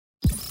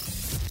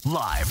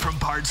Live from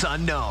parts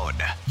unknown,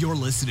 you're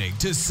listening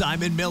to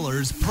Simon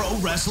Miller's Pro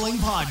Wrestling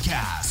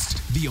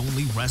Podcast, the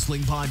only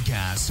wrestling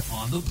podcast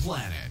on the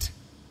planet,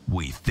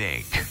 we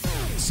think.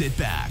 Sit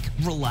back,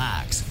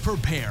 relax,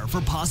 prepare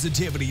for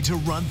positivity to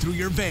run through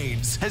your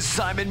veins as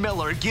Simon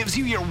Miller gives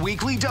you your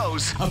weekly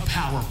dose of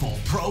powerful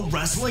pro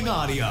wrestling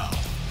audio.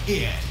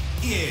 It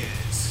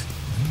is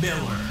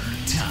Miller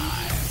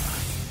Time.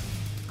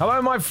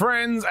 Hello, my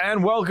friends,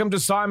 and welcome to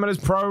Simon's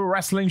Pro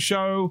Wrestling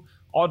Show.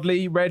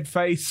 Oddly red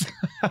face.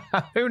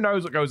 Who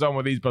knows what goes on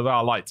with these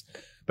bizarre lights?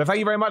 But thank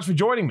you very much for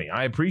joining me.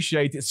 I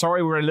appreciate it.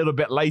 Sorry we're a little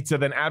bit later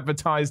than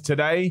advertised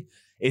today.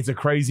 It's a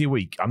crazy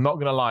week. I'm not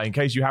going to lie. In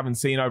case you haven't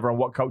seen over on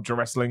What Culture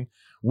Wrestling,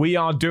 we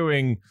are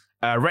doing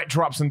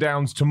Retro Ups and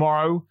Downs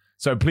tomorrow.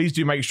 So please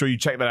do make sure you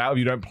check that out if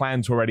you don't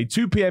plan to already.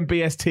 2 p.m.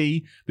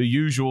 BST, the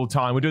usual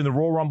time. We're doing the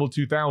Royal Rumble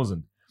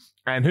 2000.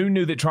 And who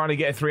knew that trying to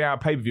get a 3-hour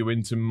pay-per-view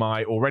into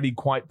my already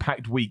quite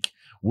packed week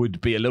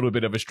would be a little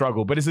bit of a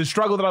struggle. But it's a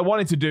struggle that I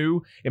wanted to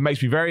do. It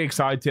makes me very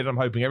excited. I'm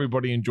hoping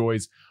everybody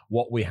enjoys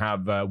what we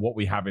have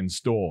in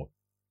store.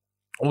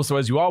 Also,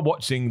 as you are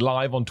watching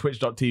live on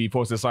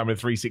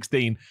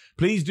twitch.tv/Simon316,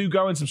 please do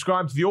go and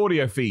subscribe to the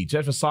audio feed.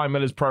 Just for Simon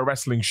Miller's Pro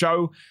Wrestling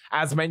Show.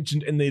 As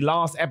mentioned in the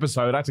last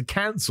episode, I had to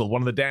cancel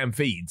one of the damn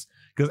feeds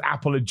because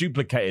Apple had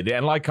duplicated it.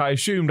 And like I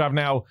assumed, I've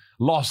now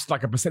lost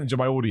like a percentage of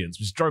my audience,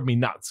 which drove me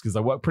nuts because I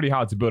worked pretty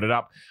hard to build it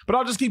up. But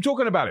I'll just keep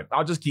talking about it.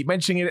 I'll just keep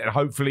mentioning it, and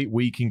hopefully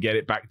we can get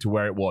it back to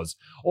where it was.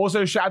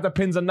 Also, shout out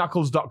to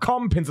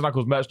pinsandknuckles.com,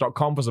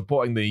 pinsandknuckles.merch.com for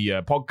supporting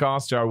the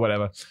podcast show or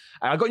whatever.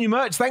 I got new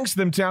merch thanks to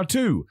them now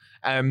too.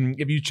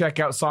 If you check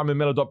out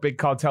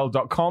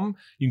simonmiller.bigcartel.com,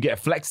 you can get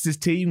a Flexus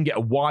tee, you can get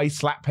a Y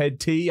Slaphead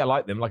tee. I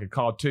like them, like a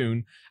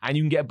cartoon. And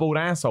you can get a bald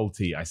asshole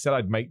tee. I said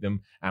I'd make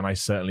them, and I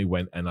certainly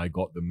went and I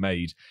got them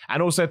made.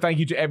 And also thank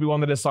you to everyone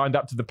that has signed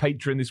up to the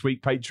Patreon this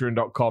week,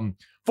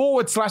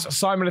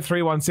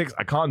 patreon.com/Simon316.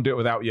 I can't do it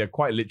without you.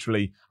 Quite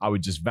literally, I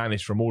would just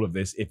vanish from all of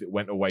this if it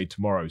went away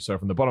tomorrow. So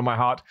from the bottom of my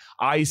heart,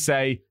 I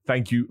say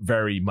thank you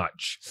very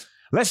much.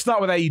 Let's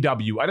start with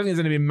AEW. I don't think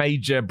there's any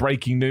major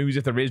breaking news.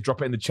 If there is,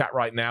 drop it in the chat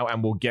right now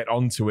and we'll get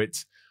onto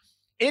it.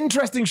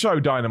 Interesting show,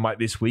 Dynamite,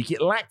 this week.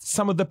 It lacked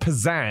some of the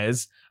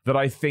pizzazz that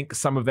I think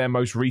some of their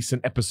most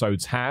recent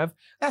episodes have.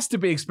 That's to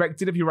be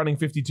expected if you're running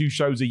 52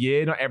 shows a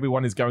year. Not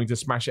everyone is going to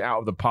smash it out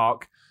of the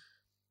park.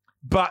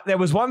 But there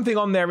was one thing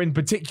on there in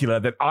particular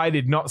that I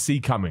did not see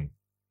coming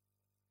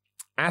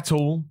at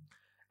all.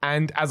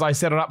 And as I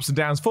said on Ups and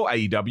Downs for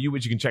AEW,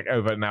 which you can check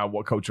over now,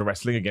 What Culture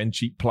Wrestling, again,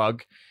 cheap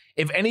plug.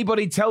 If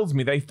anybody tells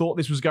me they thought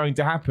this was going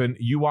to happen,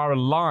 you are a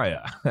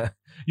liar.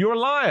 You're a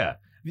liar.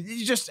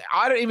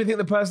 I don't even think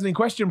the person in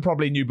question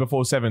probably knew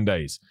before 7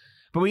 days.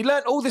 But we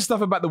learned all this stuff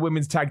about the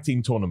women's tag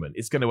team tournament.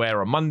 It's going to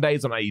air on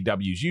Mondays on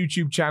AEW's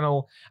YouTube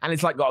channel. And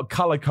it's like got a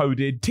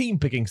color-coded team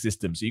picking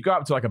system. So you go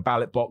up to like a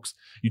ballot box,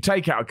 you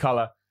take out a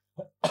color,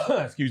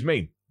 excuse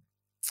me,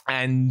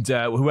 and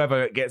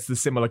whoever gets the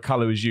similar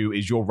color as you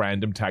is your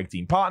random tag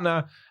team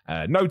partner.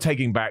 No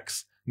taking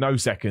backs. No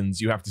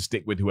seconds. You have to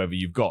stick with whoever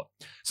you've got.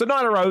 So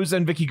Nyla Rose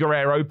and Vicky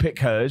Guerrero pick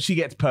hers. She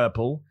gets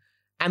purple.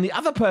 And the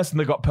other person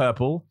that got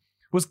purple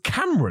was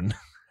Cameron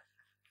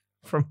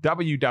from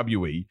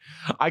WWE.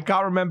 I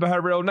can't remember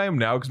her real name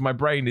now because my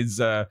brain is...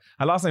 her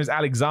last name is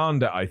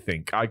Alexander, I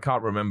think. I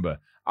can't remember.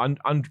 I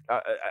don't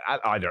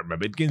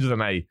remember. It begins with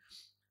an A.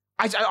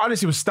 I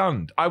honestly was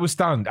stunned. I was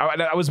stunned.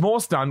 I was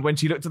more stunned when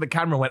she looked at the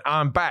camera and went,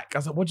 I'm back. I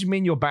was like, what do you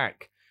mean you're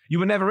back? You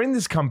were never in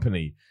this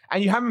company.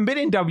 And you haven't been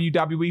in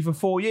WWE for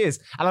 4 years.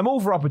 And I'm all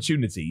for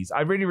opportunities.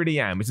 I really, really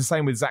am. It's the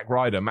same with Zack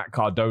Ryder, Matt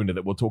Cardona,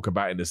 that we'll talk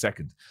about in a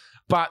second.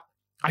 But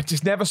I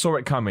just never saw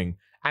it coming.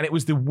 And it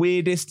was the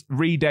weirdest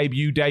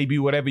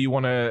debut, whatever you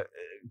want to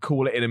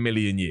call it, in a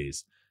million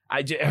years.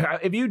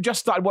 If you just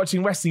started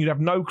watching wrestling, you'd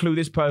have no clue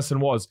this person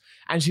was.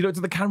 And she looked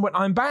at the camera and went,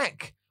 I'm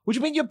back. What do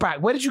you mean you're back?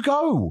 Where did you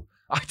go?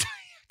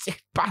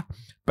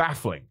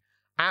 Baffling.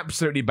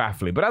 Absolutely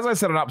baffling. But as I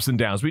said on Ups and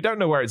Downs, we don't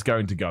know where it's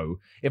going to go.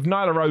 If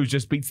Nyla Rose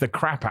just beats the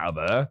crap out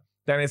of her,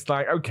 then it's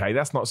like, okay,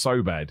 that's not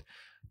so bad.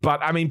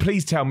 But, I mean,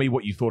 please tell me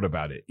what you thought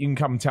about it. You can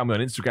come and tell me on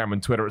Instagram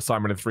and Twitter at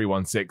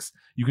Simon316.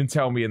 You can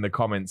tell me in the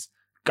comments.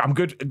 I'm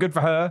good for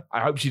her.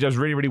 I hope she does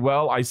really, really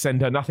well. I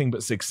send her nothing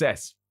but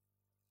success.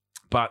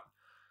 But,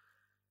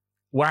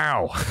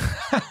 wow.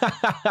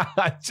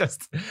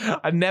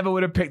 I never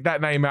would have picked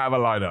that name out of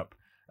a lineup.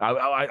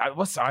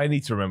 I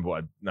need to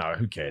remember no,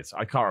 who cares?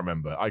 I can't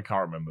remember.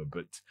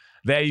 But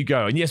there you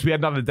go. And yes, we had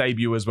another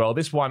debut as well.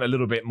 This one a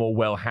little bit more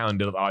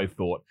well-hounded than I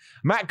thought.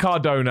 Matt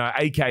Cardona,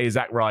 aka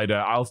Zack Ryder.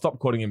 I'll stop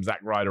calling him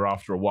Zack Ryder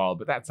after a while,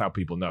 but that's how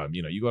people know him.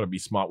 You know, you got to be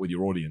smart with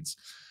your audience.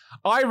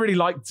 I really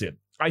liked it.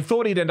 I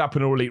thought he'd end up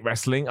in All Elite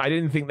Wrestling. I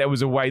didn't think there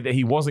was a way that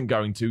he wasn't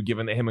going to,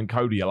 given that him and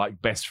Cody are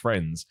like best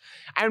friends.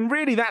 And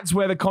really, that's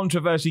where the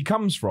controversy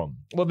comes from.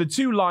 Well, the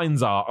two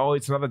lines are, oh,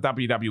 it's another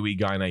WWE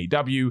guy in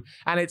AEW,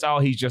 and it's, oh,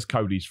 he's just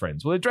Cody's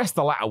friends. Well, address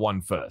the latter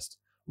one first,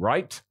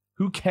 right?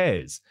 Who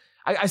cares?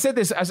 I said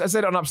this, as I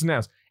said on Ups and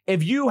Downs.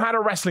 If you had a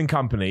wrestling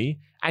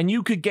company and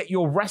you could get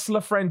your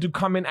wrestler friend to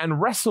come in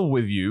and wrestle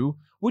with you,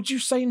 would you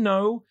say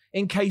no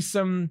in case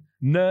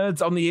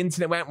nerds on the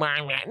internet went,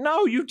 wah, wah.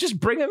 No, you just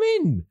bring them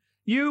in.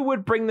 You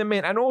would bring them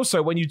in. And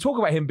also, when you talk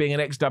about him being an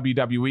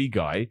ex-WWE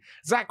guy,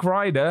 Zack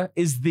Ryder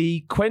is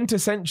the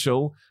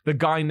quintessential, the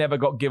guy never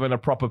got given a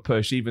proper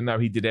push, even though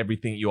he did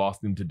everything you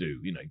asked him to do.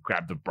 You know, he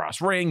grabbed the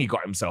brass ring, he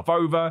got himself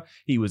over,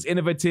 he was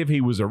innovative,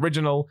 he was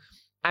original.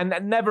 And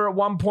never at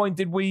one point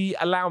did we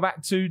allow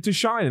that to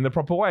shine in the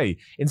proper way.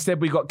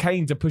 Instead, we got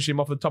Kane to push him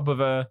off the top of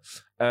an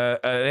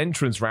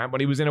entrance ramp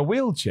when he was in a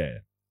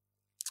wheelchair.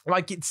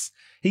 Like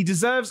he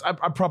deserves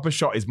a proper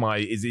shot is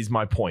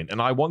my point,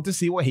 and I want to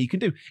see what he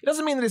can do. It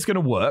doesn't mean that it's going to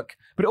work,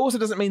 but it also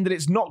doesn't mean that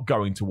it's not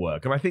going to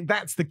work, and I think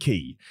that's the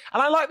key.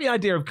 And I like the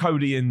idea of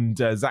Cody and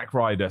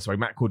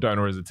Matt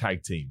Cardona as a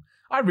tag team.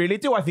 I really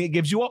do. I think it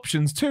gives you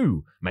options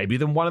too. Maybe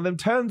then one of them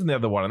turns on the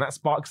other one, and that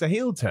sparks a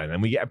heel turn,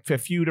 and we get a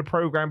feud, a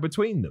program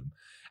between them.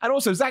 And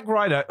also, Zack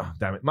Ryder,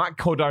 Matt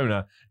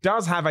Cardona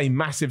does have a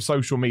massive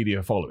social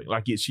media following.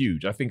 Like, it's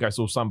huge. I think I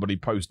saw somebody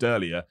post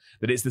earlier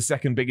that it's the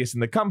second biggest in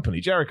the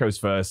company. Jericho's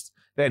first,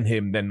 then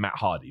him, then Matt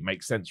Hardy.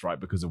 Makes sense, right?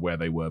 Because of where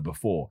they were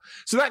before.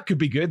 So that could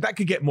be good. That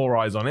could get more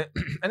eyes on it.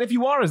 And if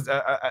you are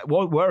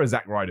were a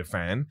Zack Ryder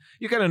fan,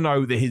 you're going to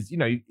know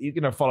that you're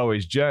going to follow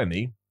his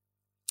journey.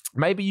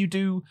 Maybe you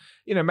do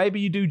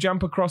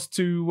jump across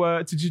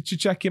to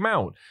check him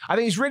out. I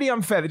think it's really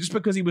unfair that just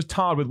because he was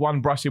tarred with one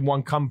brush in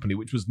one company,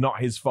 which was not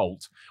his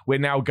fault, we're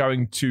now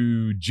going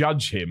to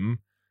judge him,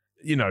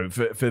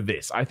 for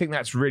this. I think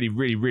that's really,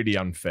 really, really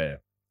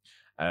unfair.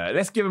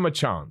 Let's give him a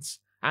chance.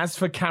 As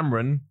for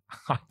Cameron,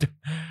 I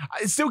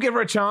still give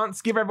her a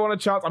chance. Give everyone a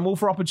chance. I'm all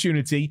for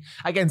opportunity.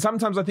 Again,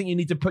 sometimes I think you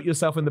need to put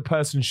yourself in the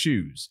person's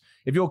shoes.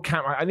 If you're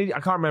I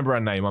can't remember her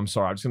name. I'm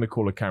sorry. I'm just going to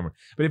call her Cameron.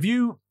 But if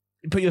you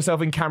put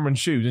yourself in Cameron's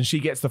shoes and she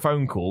gets the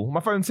phone call, my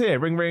phone's here,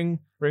 ring, ring,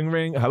 ring,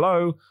 ring,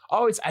 hello.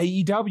 Oh, it's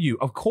AEW.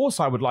 Of course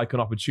I would like an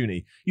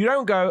opportunity. You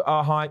don't go,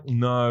 oh, hi,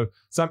 no,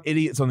 some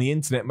idiots on the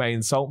internet may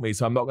insult me,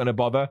 so I'm not going to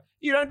bother.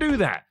 You don't do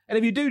that. And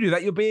if you do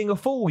that, you're being a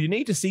fool. You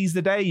need to seize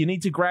the day. You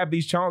need to grab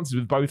these chances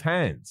with both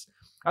hands.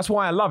 That's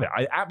why I love it.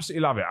 I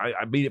absolutely love it.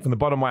 I mean it from the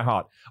bottom of my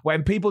heart.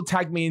 When people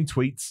tag me in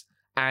tweets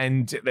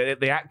and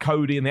they at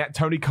Cody and they at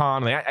Tony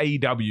Khan and they at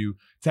AEW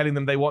telling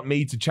them they want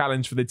me to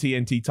challenge for the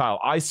TNT title,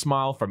 I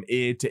smile from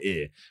ear to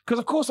ear. Because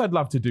of course I'd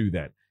love to do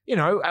that.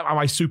 Am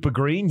I super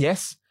green?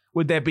 Yes.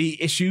 Would there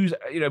be issues,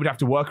 we'd have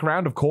to work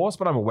around, of course,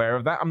 but I'm aware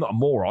of that. I'm not a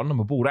moron. I'm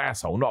a bald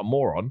asshole, not a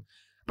moron.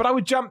 But I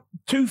would jump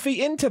 2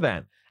 feet into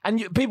that.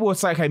 And people would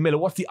say, okay, Miller,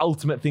 what's the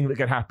ultimate thing that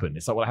could happen?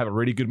 It's like, well, I have a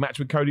really good match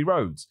with Cody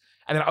Rhodes.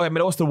 And then,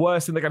 Miller, what's the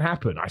worst thing that can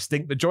happen? I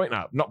stink the joint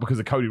up, not because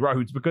of Cody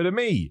Rhodes, because of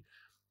me.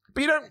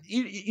 But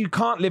you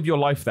can't live your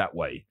life that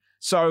way.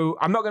 So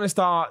I'm not going to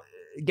start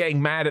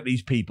getting mad at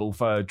these people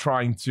for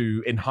trying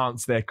to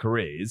enhance their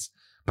careers.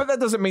 But that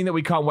doesn't mean that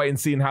we can't wait and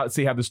see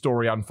how the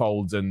story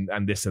unfolds and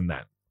this and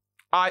that.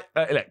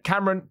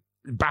 Cameron,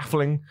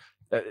 baffling.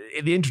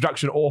 The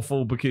introduction,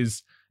 awful,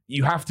 because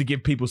you have to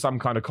give people some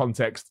kind of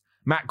context.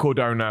 Matt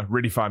Cardona,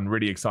 really fun,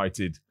 really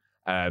excited.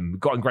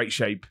 Got in great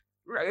shape.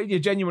 You're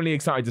genuinely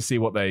excited to see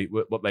what they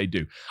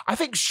do. I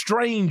think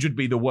strange would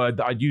be the word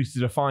that I'd use to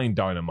define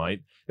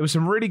Dynamite. There were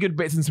some really good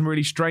bits and some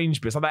really strange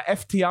bits, like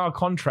that FTR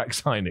contract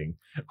signing,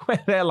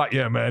 where they're like,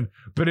 yeah, man,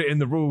 put it in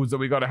the rules that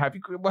we got to have.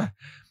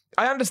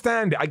 I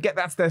understand it. I get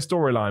that's their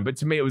storyline, but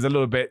to me it was a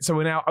little bit, so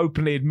we're now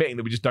openly admitting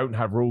that we just don't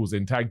have rules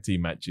in tag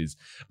team matches.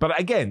 But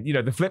again,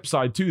 the flip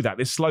side to that,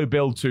 this slow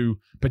build to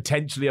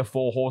potentially a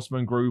 4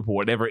 horseman group or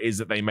whatever it is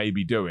that they may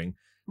be doing,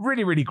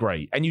 really, really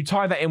great. And you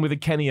tie that in with the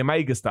Kenny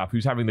Omega stuff,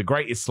 who's having the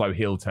greatest slow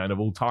heel turn of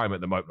all time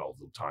at the moment, not of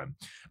all time,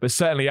 but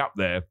certainly up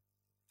there.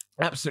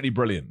 Absolutely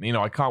brilliant.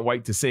 I can't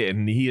wait to see it.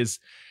 And he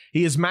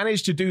has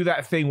managed to do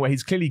that thing where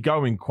he's clearly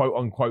going quote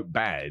unquote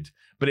bad,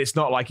 but it's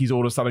not like he's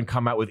all of a sudden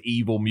come out with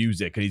evil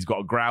music and he's got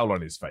a growl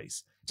on his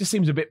face. Just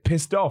seems a bit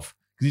pissed off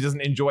because he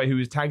doesn't enjoy who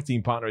his tag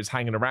team partner is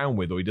hanging around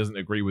with, or he doesn't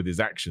agree with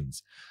his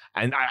actions.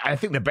 And I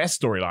think the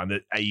best storyline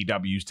that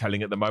AEW is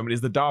telling at the moment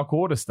is the Dark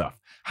Order stuff.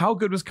 How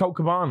good was Colt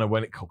Cabana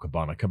when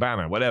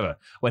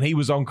he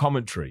was on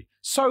commentary?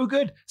 So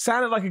good.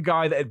 Sounded like a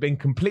guy that had been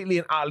completely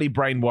and utterly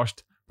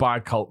brainwashed by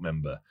a cult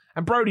member.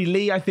 And Brody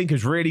Lee, I think,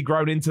 has really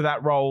grown into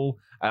that role.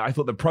 I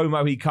thought the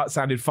promo he cut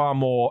sounded far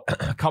more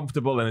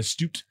comfortable and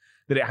astute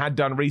than it had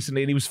done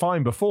recently, and he was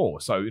fine before.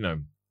 So,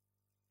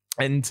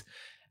 and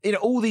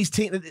all these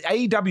teams,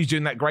 AEW is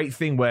doing that great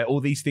thing where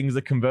all these things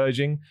are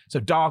converging. So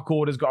Dark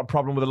Order's got a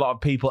problem with a lot of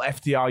people.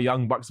 FTR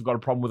Young Bucks have got a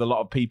problem with a lot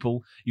of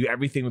people. You get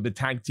everything with the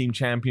tag team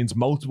champions.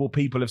 Multiple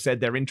people have said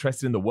they're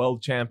interested in the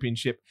world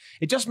championship.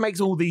 It just makes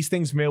all these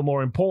things feel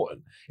more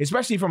important,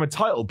 especially from a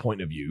title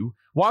point of view.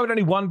 Why would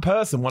only one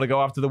person want to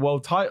go after the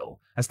world title?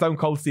 As Stone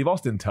Cold Steve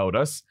Austin told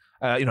us,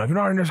 if you're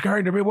not in this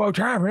game to be world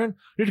champion,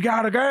 you just get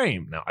out of the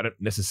game. Now, I don't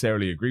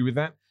necessarily agree with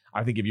that.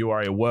 I think if you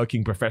are a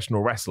working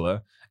professional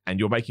wrestler and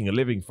you're making a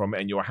living from it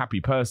and you're a happy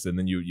person,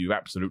 then you've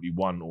absolutely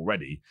won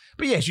already.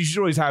 But yes, you should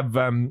always have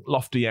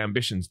lofty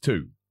ambitions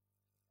too.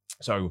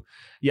 So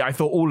yeah, I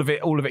thought all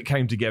of it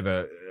came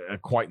together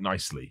quite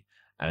nicely.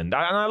 And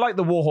I like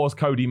the Warhorse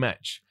Cody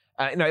match.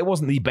 It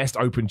wasn't the best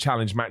open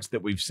challenge match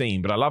that we've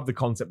seen, but I love the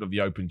concept of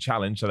the open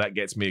challenge, so that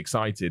gets me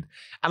excited.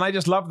 And I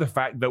just love the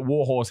fact that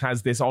Warhorse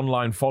has this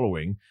online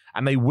following,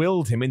 and they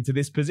willed him into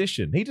this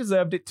position. He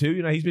deserved it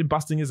too. He's been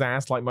busting his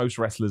ass like most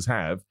wrestlers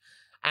have.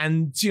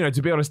 And,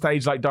 to be on a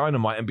stage like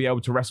Dynamite and be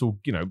able to wrestle,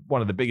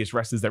 one of the biggest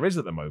wrestlers there is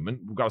at the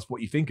moment, regardless of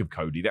what you think of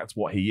Cody, that's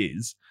what he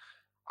is.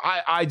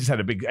 I just had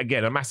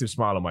a massive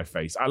smile on my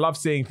face. I love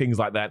seeing things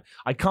like that.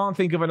 I can't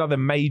think of another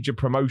major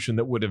promotion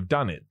that would have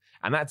done it.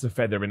 And that's a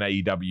feather in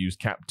AEW's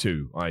cap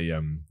too. I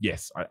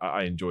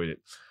enjoyed it.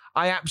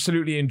 I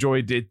absolutely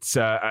enjoyed it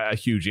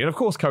hugely. And of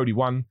course, Cody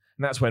won. And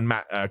that's when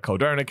Matt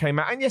Cardona came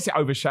out. And yes, it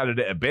overshadowed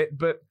it a bit,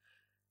 but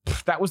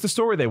that was the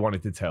story they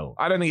wanted to tell.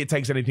 I don't think it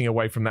takes anything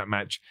away from that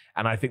match.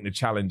 And I think the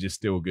challenge is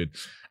still good.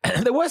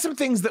 There were some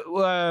things that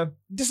were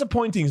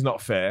disappointing is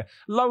not fair.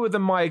 Lower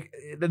than my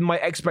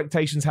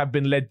expectations have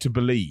been led to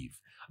believe.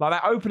 Like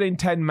that opening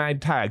 10-man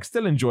tag,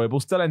 still enjoyable,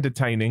 still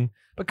entertaining,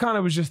 but kind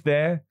of was just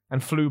there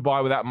and flew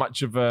by without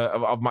much of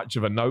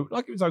a note.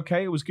 Like it was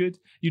okay, it was good.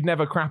 You'd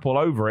never crap all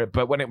over it,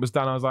 but when it was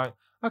done, I was like,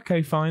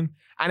 okay, fine.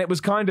 And it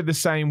was kind of the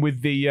same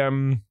with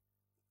the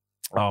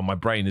my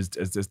brain has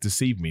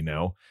deceived me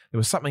now. There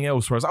was something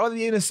else where I was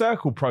the Inner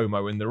Circle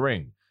promo in the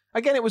ring.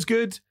 Again, it was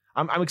good.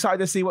 I'm excited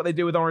to see what they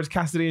do with Orange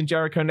Cassidy and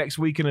Jericho next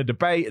week in a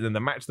debate, and then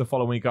the match the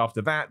following week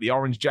after that. The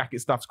orange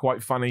jacket stuff's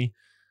quite funny,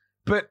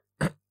 but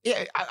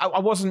yeah, I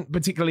wasn't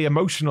particularly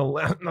emotional.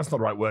 That's not the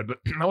right word, but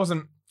I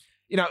wasn't,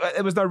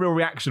 there was no real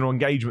reaction or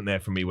engagement there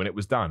for me when it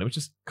was done. It was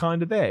just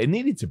kind of there. It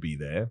needed to be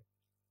there.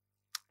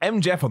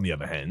 MJF, on the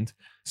other hand,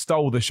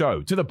 stole the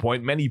show to the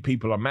point many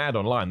people are mad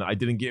online that I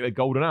didn't give a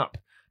golden up.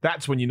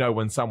 That's when you know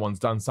when someone's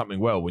done something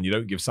well, when you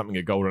don't give something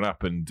a golden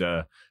up and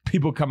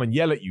people come and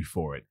yell at you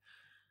for it.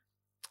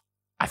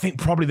 I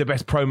think probably the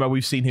best promo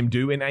we've seen him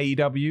do in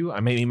AEW. I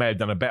mean, he may have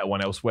done a better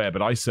one elsewhere,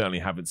 but I certainly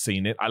haven't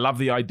seen it. I love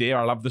the idea.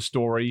 I love the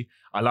story.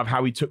 I love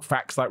how he took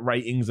facts like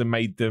ratings and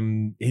made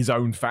them his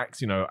own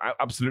facts.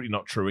 Absolutely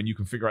not true. And you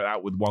can figure it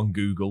out with one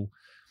Google.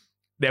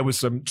 There was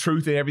some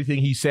truth in everything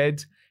he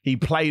said. He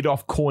played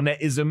off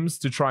Cornette-isms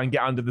to try and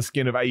get under the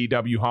skin of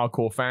AEW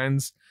hardcore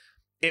fans.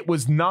 It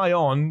was nigh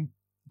on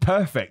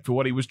perfect for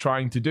what he was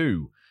trying to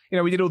do.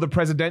 We did all the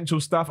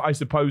presidential stuff, I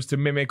suppose, to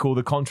mimic all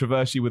the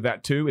controversy with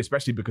that too,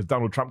 especially because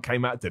Donald Trump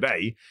came out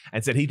today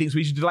and said he thinks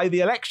we should delay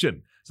the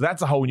election. So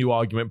that's a whole new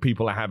argument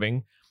people are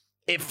having.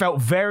 It felt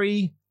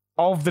very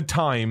of the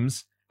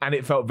times and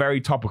it felt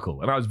very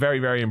topical. And I was very,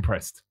 very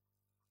impressed.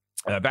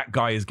 That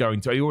guy is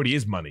he already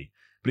is money,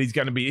 but he's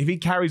going to be, if he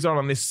carries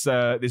on this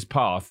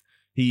path,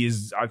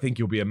 I think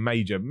he'll be a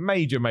major,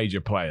 major,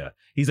 major player.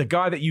 He's a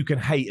guy that you can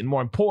hate. And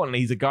more importantly,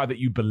 he's a guy that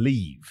you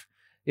believe.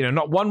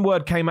 Not one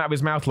word came out of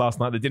his mouth last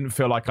night that didn't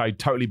feel like I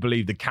totally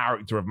believed the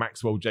character of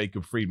Maxwell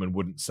Jacob Friedman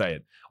wouldn't say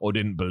it or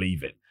didn't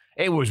believe it.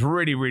 It was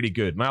really, really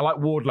good. And I like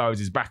Wardlow as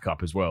his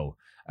backup as well.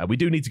 We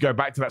do need to go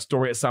back to that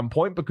story at some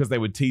point because they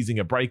were teasing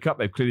a breakup.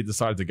 They've clearly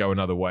decided to go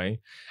another way.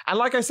 And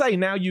like I say,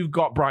 now you've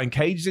got Brian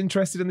Cage is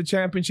interested in the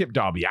championship.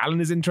 Darby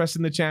Allin is interested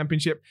in the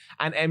championship.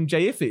 And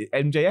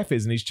MJF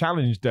is, and he's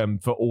challenged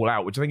for All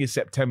Out, which I think is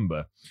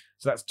September.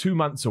 So that's 2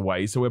 months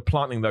away. So we're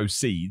planting those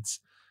seeds.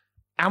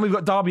 And we've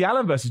got Darby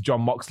Allin versus Jon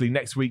Moxley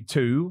next week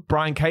too.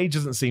 Brian Cage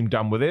doesn't seem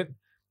done with it.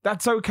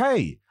 That's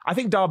okay. I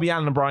think Darby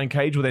Allin and Brian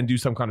Cage will then do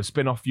some kind of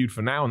spin-off feud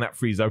for now, and that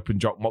frees open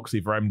Jon Moxley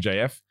for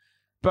MJF.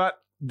 But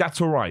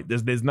that's all right.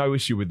 There's no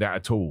issue with that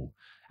at all.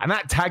 And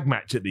that tag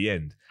match at the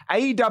end.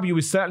 AEW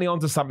is certainly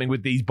onto something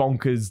with these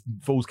bonkers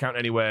Falls Count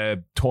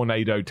Anywhere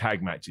tornado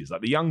tag matches.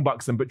 Like the Young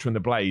Bucks and Butcher and the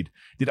Blade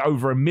did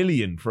over 1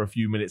 million for a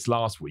few minutes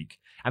last week.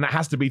 And that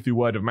has to be through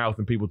word of mouth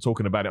and people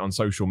talking about it on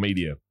social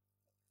media.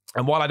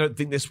 And while I don't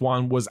think this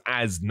one was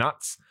as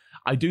nuts,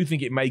 I do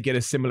think it may get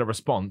a similar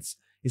response,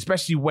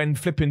 especially when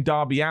flipping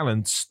Darby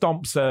Allin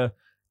stomps a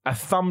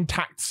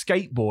thumbtacked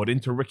skateboard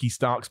into Ricky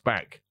Stark's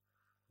back.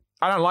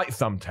 I don't like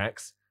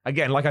thumbtacks.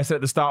 Again, like I said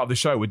at the start of the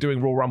show, we're doing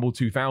Royal Rumble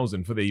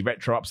 2000 for the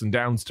Retro Ups and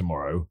Downs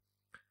tomorrow.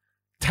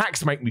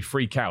 Tacks make me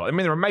freak out. I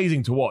mean, they're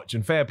amazing to watch,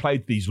 and fair play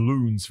to these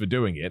loons for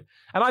doing it.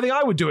 And I think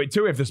I would do it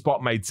too if the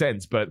spot made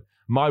sense, but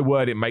my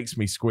word, it makes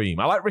me scream.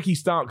 I like Ricky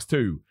Starks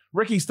too.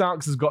 Ricky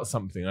Starks has got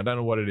something. I don't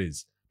know what it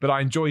is, but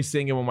I enjoy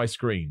seeing him on my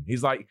screen.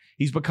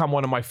 He's become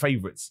one of my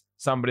favorites.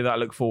 Somebody that I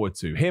look forward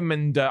to. Him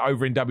and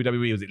over in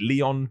WWE, was it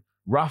Leon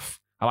Ruff?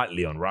 I like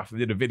Leon Ruff. I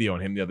did a video on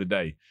him the other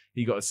day.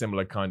 He got a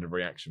similar kind of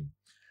reaction.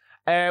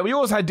 We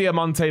also had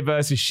Diamante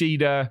versus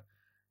Shida.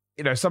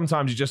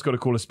 Sometimes you just got to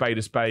call a spade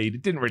a spade.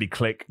 It didn't really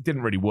click. It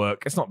didn't really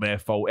work. It's not their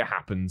fault. It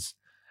happens.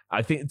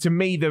 I think, to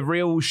me, the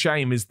real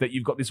shame is that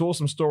you've got this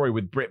awesome story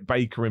with Britt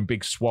Baker and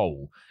Big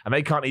Swole, and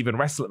they can't even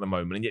wrestle at the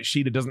moment, and yet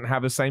Shida doesn't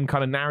have the same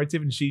kind of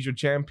narrative, and she's your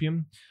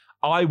champion.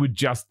 I would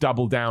just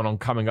double down on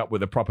coming up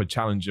with a proper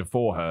challenger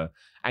for her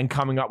and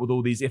coming up with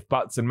all these if,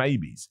 buts, and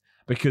maybes,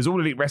 because All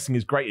Elite Wrestling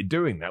is great at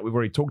doing that. We've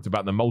already talked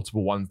about the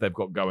multiple ones they've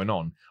got going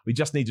on. We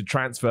just need to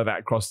transfer that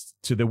across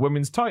to the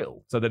women's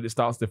title so that it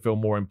starts to feel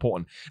more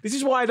important. This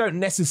is why I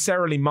don't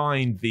necessarily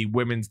mind the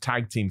women's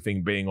tag team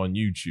thing being on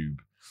YouTube.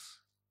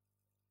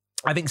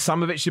 I think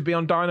some of it should be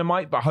on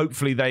Dynamite, but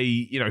hopefully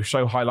they,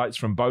 show highlights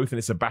from both and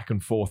it's a back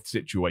and forth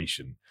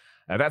situation.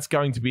 That's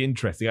going to be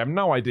interesting. I have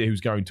no idea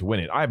who's going to win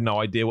it. I have no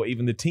idea what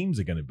even the teams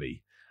are going to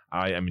be.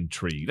 I am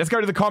intrigued. Let's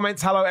go to the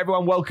comments. Hello,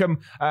 everyone.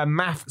 Welcome.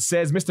 Math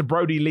says, Mr.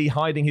 Brody Lee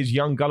hiding his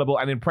young, gullible,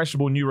 and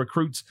impressionable new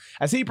recruits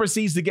as he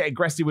proceeds to get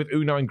aggressive with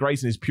Uno and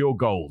Grayson is pure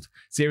gold.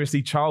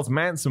 Seriously, Charles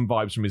Manson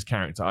vibes from his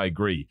character. I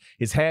agree.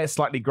 His hair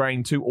slightly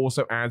graying too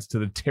also adds to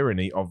the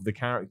tyranny of the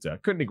character.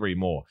 Couldn't agree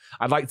more.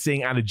 I'd like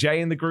seeing Anna Jay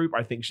in the group.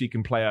 I think she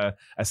can play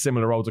a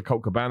similar role to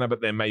Colt Cabana,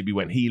 but then maybe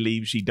when he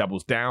leaves, she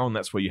doubles down.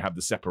 That's where you have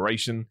the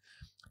separation.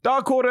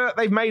 Dark Order,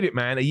 they've made it,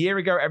 man. A year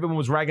ago, everyone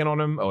was ragging on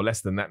them, or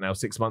less than that now,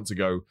 6 months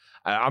ago.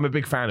 I'm a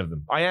big fan of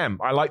them. I am.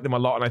 I like them a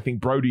lot, and I think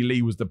Brody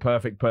Lee was the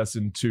perfect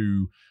person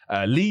to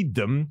lead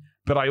them.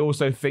 But I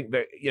also think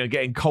that,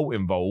 getting Colt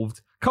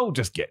involved, Colt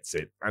just gets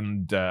it.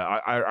 And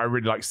I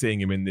really like seeing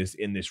him in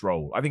this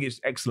role. I think it's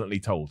excellently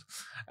told.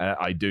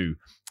 I do.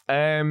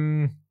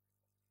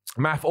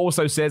 Math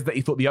also says that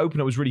he thought the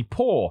opener was really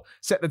poor,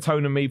 set the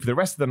tone on me for the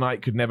rest of the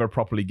night, could never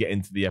properly get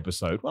into the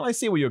episode. Well, I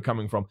see where you're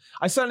coming from.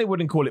 I certainly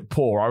wouldn't call it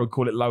poor. I would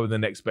call it lower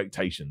than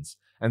expectations.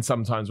 And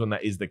sometimes when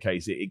that is the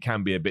case, it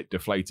can be a bit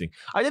deflating.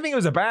 I didn't think it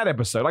was a bad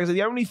episode. Like I said,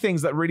 the only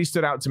things that really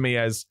stood out to me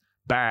as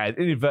bad,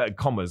 in inverted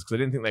commas, because I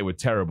didn't think they were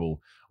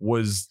terrible,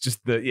 was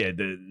just the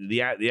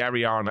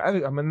Ariana.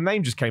 I mean, the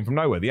name just came from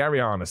nowhere. The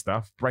Ariana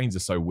stuff. Brains are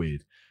so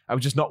weird. I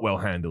was just not well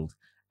handled.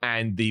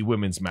 And the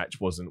women's match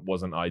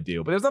wasn't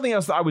ideal. But there's nothing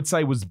else that I would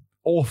say was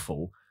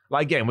awful.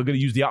 Like, again, we're going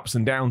to use the ups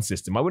and downs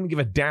system. I wouldn't give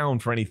a down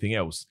for anything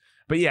else.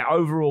 But yeah,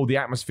 overall, the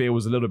atmosphere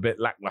was a little bit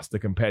lackluster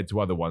compared to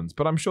other ones.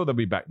 But I'm sure they'll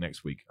be back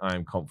next week. I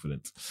am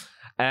confident.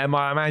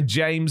 My man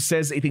James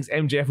says he thinks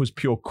MJF was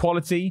pure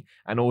quality.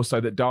 And also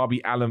that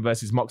Darby Allin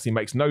versus Moxley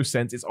makes no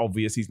sense. It's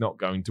obvious he's not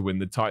going to win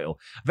the title.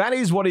 That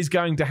is what he's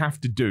going to have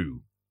to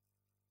do.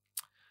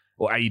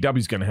 Or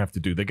AEW's going to have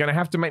to do. They're going to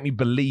have to make me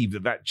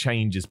believe that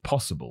change is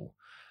possible.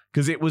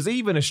 Because it was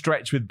even a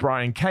stretch with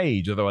Brian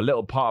Cage, although a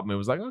little part of me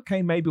was like,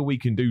 okay, maybe we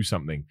can do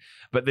something.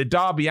 But the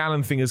Darby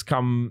Allin thing has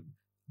come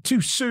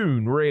too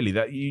soon, really,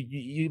 that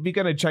you're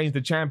going to change the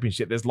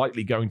championship. There's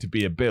likely going to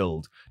be a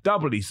build.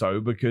 Doubly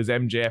so because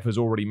MJF has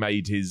already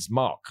made his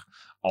mark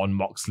on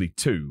Moxley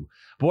too.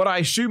 But what I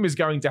assume is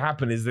going to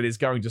happen is that it's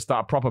going to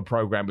start a proper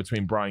program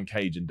between Brian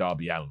Cage and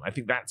Darby Allin. I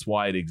think that's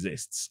why it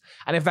exists.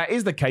 And if that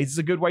is the case, it's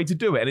a good way to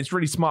do it. And it's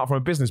really smart from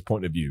a business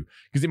point of view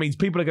because it means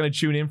people are going to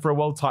tune in for a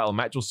world title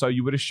match, or so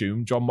you would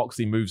assume. John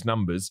Moxley moves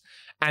numbers.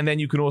 And then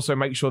you can also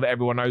make sure that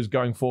everyone knows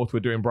going forth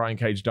we're doing Brian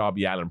Cage,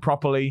 Darby Allin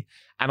properly.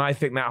 And I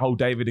think that whole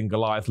David and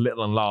Goliath,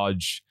 little and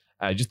large,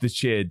 just the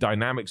sheer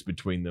dynamics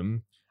between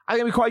them, I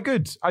think it'd be quite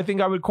good. I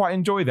think I would quite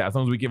enjoy that as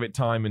long as we give it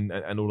time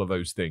and all of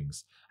those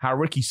things. How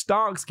Ricky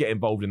Starks get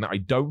involved in that, I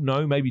don't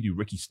know. Maybe do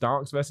Ricky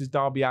Starks versus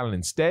Darby Allin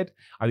instead.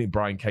 I think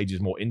Brian Cage is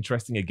more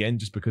interesting, again,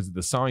 just because of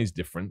the size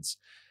difference.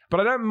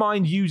 But I don't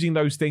mind using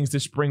those things to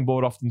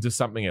springboard off into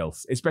something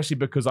else, especially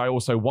because I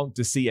also want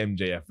to see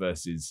MJF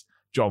versus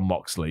John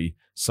Moxley,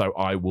 so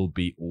I will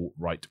be all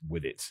right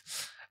with it.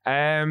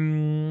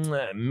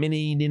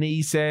 Mini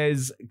Nini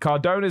says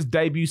Cardona's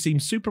debut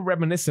seems super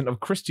reminiscent of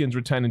Christian's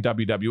return in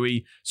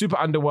WWE, super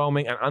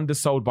underwhelming and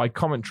undersold by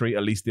commentary,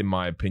 at least in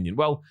my opinion.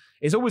 Well,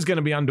 it's always going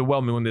to be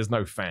underwhelming when there's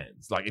no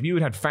fans. Like, if you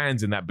had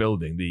fans in that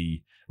building,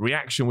 the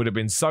reaction would have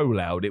been so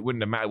loud it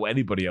wouldn't have mattered what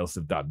anybody else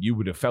have done. You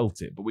would have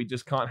felt it, but we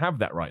just can't have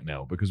that right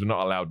now because we're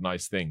not allowed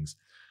nice things.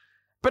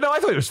 But no,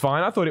 I thought it was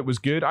fine. I thought it was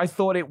good. I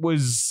thought it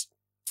was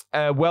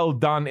well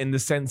done in the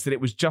sense that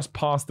it was just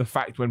past the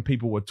fact when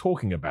people were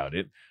talking about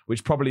it,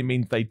 which probably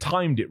means they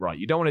timed it right.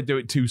 You don't want to do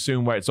it too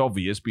soon where it's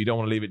obvious, but you don't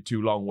want to leave it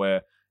too long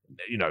where,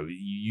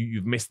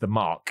 you've missed the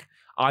mark.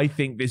 I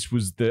think this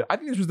was the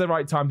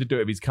right time to do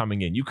it if he's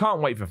coming in. You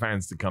can't wait for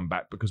fans to come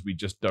back because we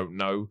just don't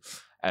know.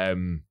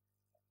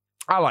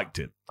 I liked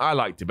it,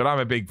 but I'm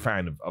a big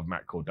fan of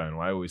Matt Cardona.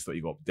 I always thought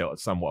he got dealt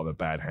somewhat of a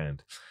bad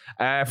hand.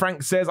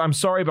 Frank says, I'm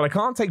sorry, but I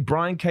can't take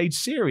Brian Cage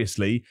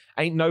seriously.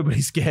 Ain't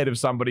nobody scared of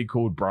somebody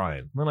called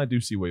Brian. Well, I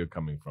do see where you're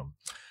coming from.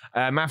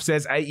 Math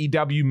says,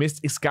 AEW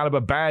missed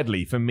Excalibur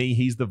badly. For me,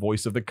 he's the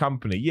voice of the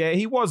company. Yeah,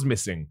 he was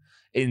missing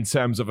in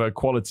terms of a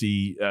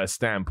quality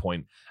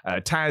standpoint.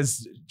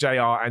 Taz,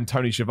 JR, and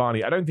Tony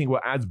Schiavone, I don't think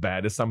were as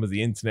bad as some of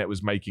the internet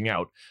was making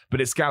out.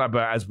 But Excalibur,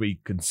 as we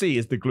can see,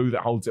 is the glue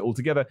that holds it all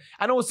together.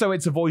 And also,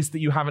 it's a voice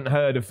that you haven't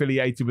heard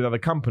affiliated with other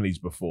companies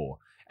before.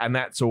 And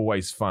that's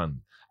always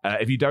fun.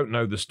 If you don't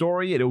know the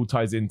story, it all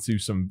ties into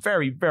some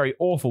very, very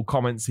awful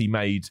comments he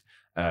made,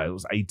 it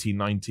was 18,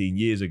 19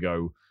 years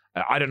ago.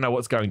 I don't know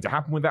what's going to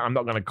happen with that. I'm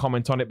not going to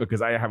comment on it because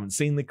A, I haven't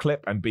seen the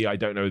clip, and B, I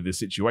don't know the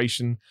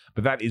situation.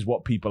 But that is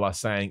what people are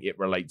saying it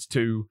relates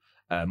to.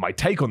 My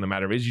take on the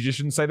matter is you just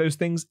shouldn't say those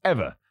things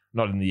ever.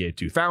 Not in the year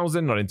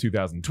 2000, not in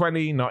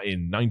 2020, not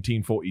in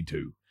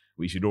 1942.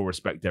 We should all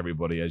respect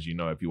everybody, as you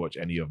know, if you watch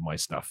any of my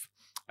stuff.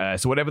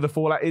 So whatever the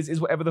fallout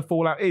is whatever the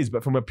fallout is.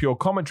 But from a pure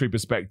commentary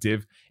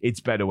perspective, it's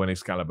better when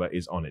Excalibur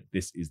is on it.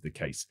 This is the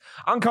case.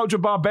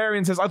 Uncultured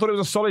Barbarian says, I thought it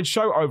was a solid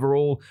show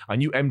overall. I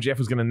knew MJF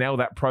was going to nail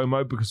that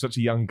promo because such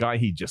a young guy,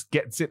 he just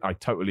gets it. I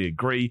totally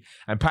agree.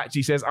 And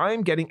Patchy says, I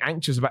am getting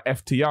anxious about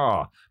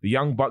FTR. The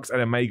Young Bucks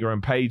and Omega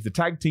and Page. The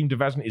tag team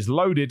division is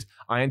loaded.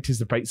 I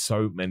anticipate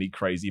so many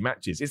crazy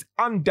matches. It's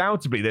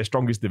undoubtedly their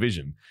strongest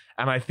division.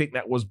 And I think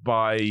that was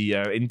by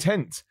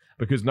intent,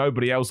 because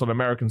nobody else on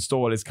American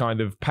soil is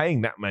kind of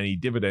paying that many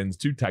dividends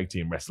to tag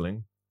team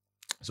wrestling.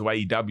 So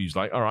AEW's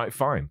like, all right,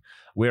 fine.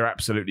 We're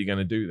absolutely going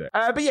to do that.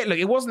 But yeah, look,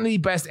 it wasn't the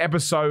best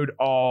episode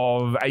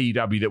of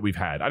AEW that we've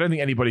had. I don't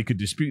think anybody could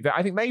dispute that.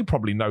 I think they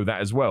probably know that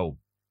as well.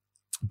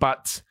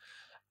 But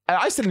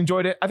I still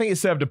enjoyed it. I think it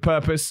served a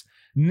purpose.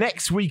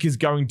 Next week is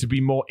going to be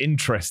more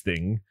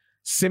interesting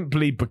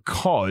simply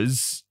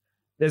because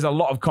there's a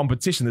lot of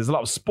competition. There's a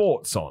lot of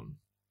sports on.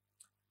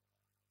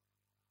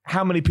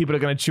 How many people are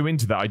going to chew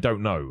into that? I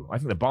don't know. I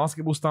think the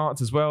basketball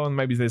starts as well, and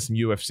maybe there's some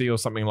UFC or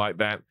something like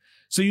that.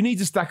 So you need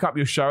to stack up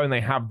your show, and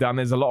they have done.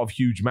 There's a lot of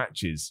huge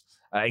matches,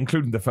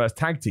 including the first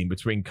tag team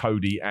between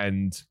Cody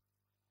and,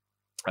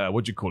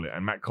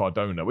 and Matt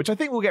Cardona, which I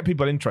think will get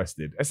people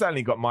interested. It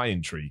certainly got my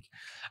intrigue.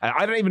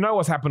 I don't even know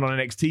what's happened on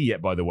NXT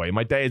yet, by the way.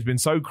 My day has been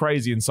so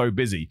crazy and so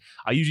busy.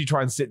 I usually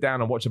try and sit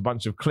down and watch a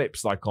bunch of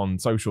clips, like on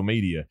social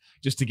media,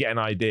 just to get an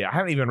idea. I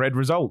haven't even read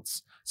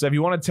results. So if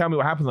you want to tell me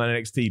what happened on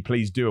NXT,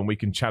 please do, and we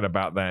can chat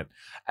about that.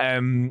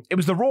 It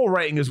was the Raw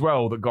rating as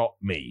well that got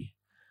me.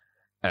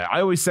 I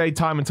always say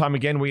time and time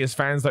again, we as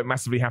fans don't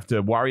massively have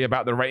to worry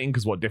about the rating,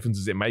 because what difference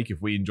does it make?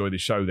 If we enjoy the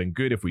show, then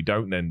good. If we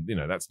don't, then,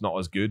 that's not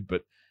as good.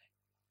 But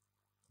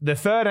the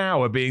third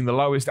hour being the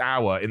lowest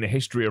hour in the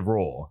history of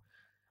Raw,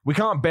 we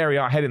can't bury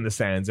our head in the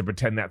sands and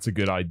pretend that's a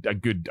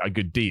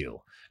good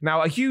deal.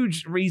 Now, a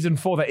huge reason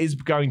for that is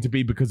going to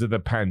be because of the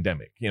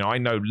pandemic. I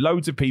know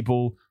loads of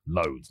people,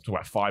 talk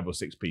about 5 or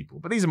 6 people,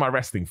 but these are my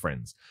wrestling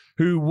friends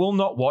who will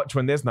not watch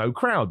when there's no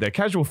crowd. They're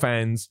casual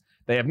fans.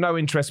 They have no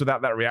interest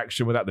without that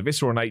reaction, without the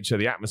visceral nature,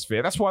 the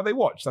atmosphere. That's why they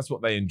watch. That's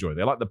what they enjoy.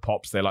 They like the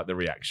pops. They like the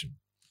reaction.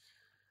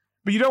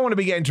 But you don't want to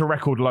be getting to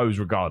record lows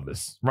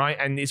regardless, right?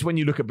 And it's when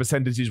you look at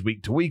percentages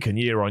week to week and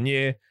year on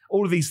year,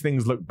 all of these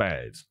things look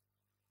bad.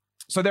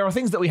 So there are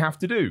things that we have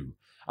to do.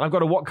 And I've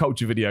got a What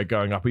Culture video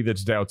going up either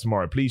today or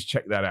tomorrow. Please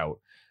check that out.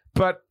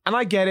 And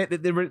I get it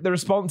that the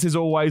response is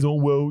always, oh,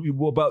 well,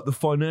 what about the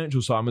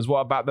financial side?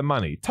 What about the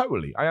money?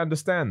 Totally. I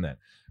understand that.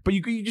 But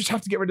you just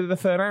have to get rid of the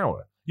third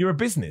hour. You're a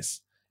business.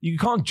 You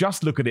can't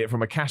just look at it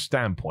from a cash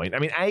standpoint. I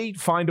mean,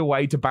 find a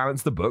way to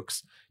balance the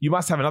books. You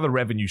must have another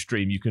revenue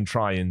stream you can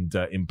try and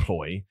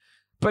employ.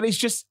 But it's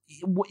just,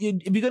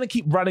 if you're going to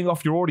keep running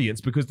off your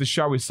audience because the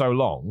show is so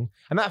long,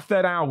 and that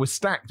third hour was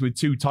stacked with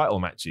 2 title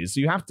matches, so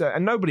you have to,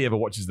 and nobody ever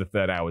watches the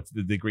third hour to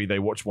the degree they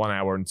watch 1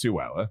 hour and 2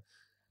 hour.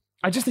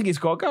 I just think it's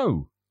got to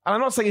go. And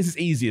I'm not saying it's as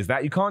easy as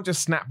that. You can't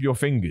just snap your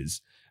fingers.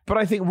 But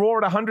I think Raw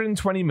at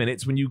 120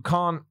 minutes, when you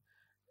can't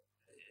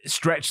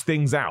stretch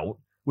things out,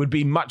 would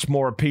be much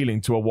more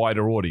appealing to a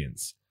wider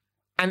audience.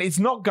 And it's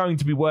not going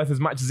to be worth as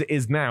much as it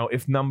is now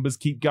if numbers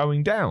keep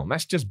going down.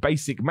 That's just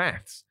basic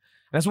maths.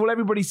 That's what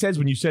everybody says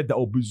when you said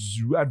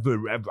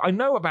that, I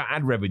know about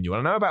ad revenue,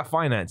 and I know about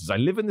finances. I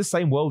live in the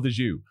same world as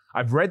you.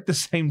 I've read the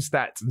same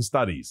stats and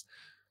studies.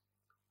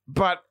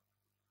 But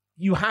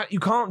you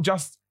can't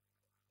just,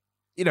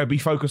 be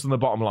focused on the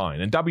bottom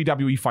line. And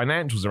WWE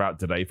financials are out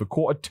today for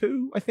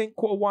Q2, I think,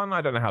 Q1.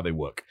 I don't know how they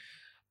work.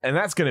 And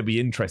that's going to be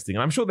interesting.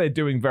 And I'm sure they're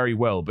doing very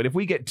well. But if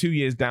we get 2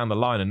 years down the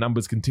line and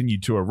numbers continue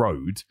to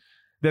erode,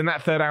 then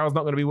that third hour is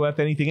not going to be worth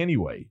anything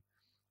anyway.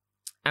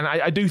 And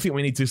I do think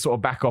we need to sort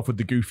of back off with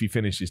the goofy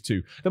finishes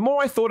too. The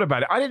more I thought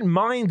about it, I didn't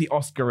mind the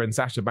Oscar and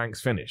Sasha Banks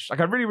finish.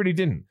 Like, I really, really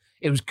didn't.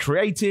 It was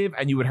creative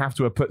and you would have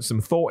to have put some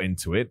thought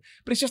into it,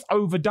 but it's just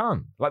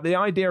overdone. Like, the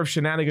idea of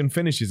shenanigan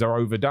finishes are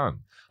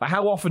overdone. Like,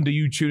 how often do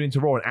you tune into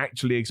Raw and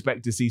actually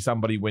expect to see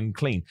somebody win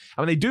clean?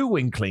 And when they do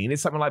win clean,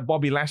 it's something like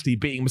Bobby Lashley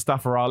beating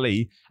Mustafa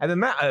Ali, and then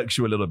that irks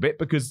you a little bit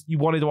because you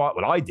wanted to,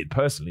 well, I did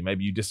personally,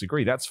 maybe you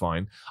disagree, that's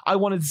fine. I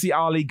wanted to see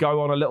Ali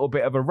go on a little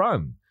bit of a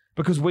run.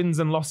 Because wins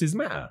and losses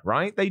matter,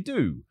 right? They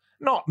do.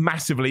 Not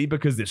massively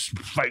because it's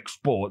fake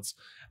sports,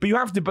 but you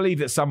have to believe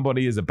that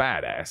somebody is a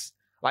badass.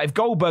 Like, if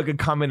Goldberg had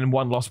come in and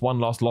won, lost, won,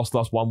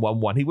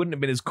 he wouldn't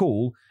have been as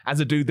cool as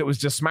a dude that was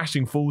just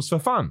smashing fools for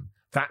fun.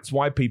 That's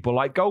why people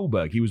like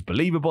Goldberg. He was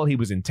believable, he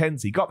was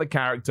intense, he got the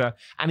character,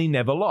 and he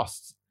never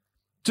lost.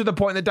 To the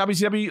point that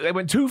WCW, they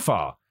went too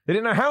far. They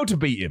didn't know how to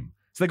beat him.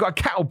 So they got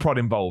a cattle prod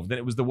involved, and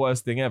it was the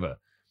worst thing ever.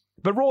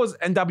 But Raw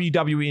and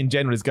WWE in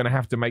general is going to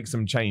have to make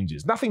some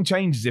changes. Nothing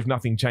changes if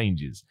nothing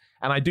changes.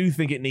 And I do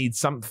think it needs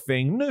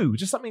something new,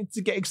 just something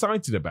to get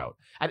excited about.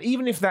 And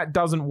even if that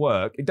doesn't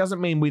work, it doesn't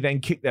mean we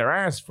then kick their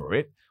ass for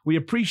it. We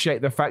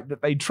appreciate the fact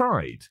that they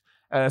tried.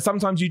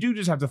 Sometimes you do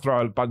just have to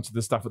throw a bunch of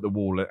the stuff at the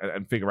wall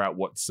and figure out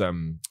what's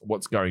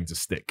going to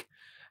stick.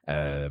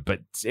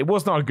 But it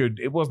was not a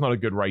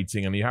good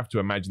rating, and you have to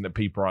imagine that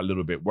people are a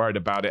little bit worried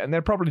about it, and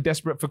they're probably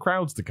desperate for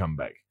crowds to come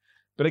back.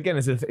 But again,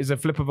 it's a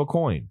flip of a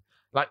coin.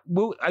 Like,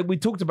 we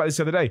talked about this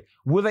the other day.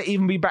 Will they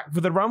even be back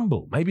for the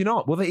Rumble? Maybe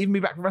not. Will they even be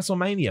back for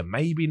WrestleMania?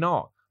 Maybe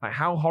not. Like,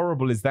 how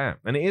horrible is that?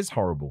 And it is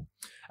horrible.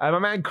 My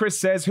man Chris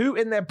says, who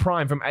in their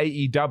prime from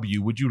AEW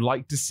would you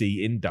like to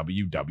see in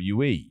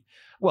WWE?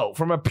 Well,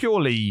 from a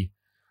purely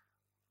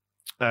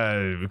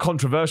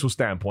controversial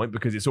standpoint,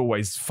 because it's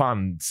always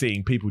fun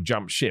seeing people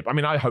jump ship. I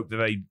mean, I hope that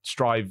they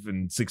strive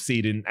and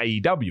succeed in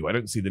AEW. I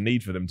don't see the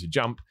need for them to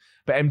jump,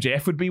 but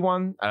MJF would be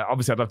one.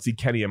 Obviously, I'd love to see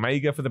Kenny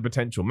Omega for the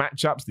potential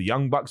matchups, the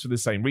Young Bucks for the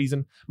same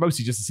reason,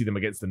 mostly just to see them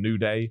against the New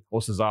Day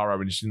or Cesaro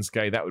and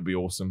Shinsuke. That would be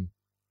awesome.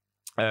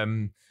 I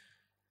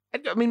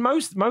mean,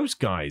 most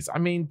guys, I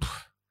mean,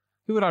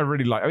 who would I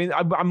really like? I mean,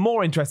 I'm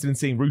more interested in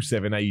seeing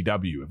Rusev in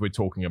AEW if we're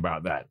talking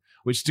about that,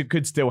 which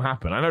could still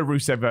happen. I know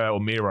Rusev or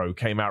Miro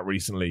came out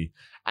recently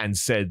and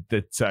said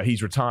that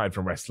he's retired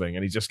from wrestling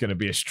and he's just going to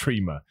be a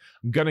streamer.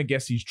 I'm going to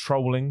guess he's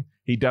trolling.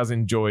 He does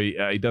enjoy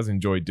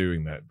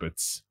doing that,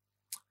 but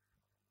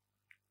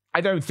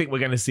I don't think we're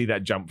going to see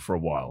that jump for a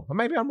while. Or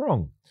maybe I'm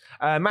wrong.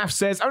 Math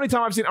says, only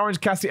time I've seen Orange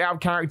Cassidy out of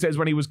character is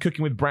when he was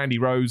cooking with Brandy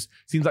Rose.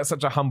 Seems like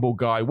such a humble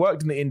guy.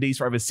 Worked in the indies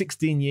for over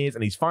 16 years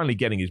and he's finally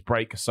getting his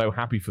break. So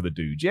happy for the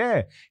dude.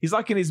 Yeah, he's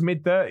like in his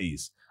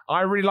mid-30s.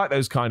 I really like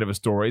those kind of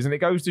stories, and it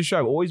goes to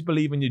show, always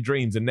believe in your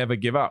dreams and never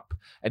give up.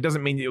 It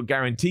doesn't mean that you're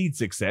guaranteed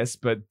success,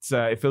 but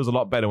it feels a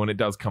lot better when it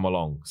does come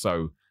along.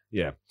 So,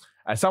 yeah.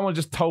 Someone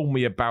just told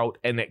me about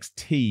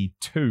NXT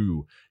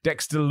 2.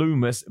 Dexter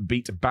Lumis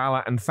beat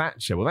Balor and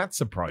Thatcher. Well, that's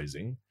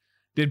surprising.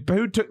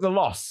 Who took the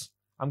loss?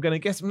 I'm going to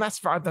guess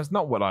that's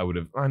not what I would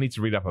have. I need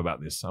to read up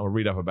about this. I'll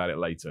read up about it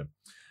later.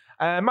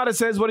 Mada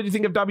says, what did you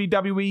think of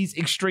WWE's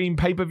Extreme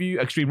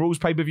Rules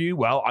pay-per-view?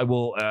 Well, I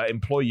will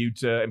implore you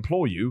to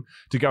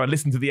go and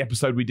listen to the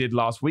episode we did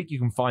last week. You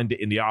can find it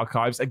in the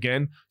archives.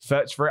 Again,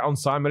 search for it on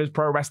Simon Miller's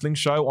Pro Wrestling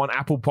Show on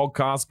Apple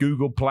Podcasts,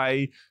 Google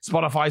Play,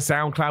 Spotify,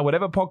 SoundCloud,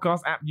 whatever podcast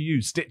app you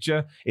use,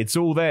 Stitcher. It's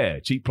all there.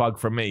 Cheap plug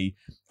from me.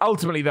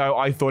 Ultimately, though,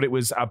 I thought it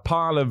was a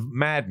pile of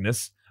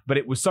madness, but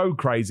it was so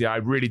crazy, I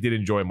really did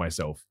enjoy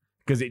myself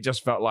because it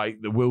just felt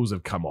like the wheels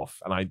have come off,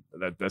 and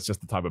that's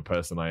just the type of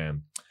person I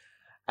am.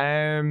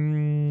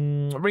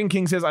 Ring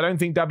King says, I don't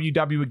think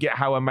WW would get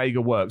how Omega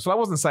works. Well, I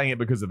wasn't saying it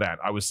because of that.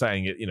 I was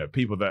saying it,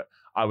 people that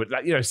I would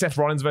like, Seth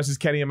Rollins versus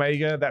Kenny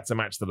Omega, that's a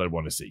match that I'd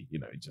want to see.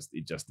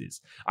 It just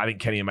is. I think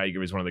Kenny Omega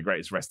is one of the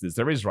greatest wrestlers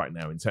there is right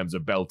now in terms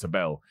of bell to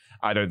bell.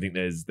 I don't think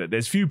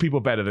there's few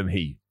people better than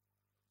he.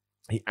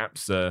 He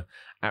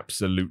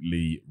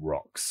absolutely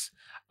rocks.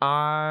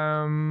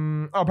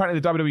 Apparently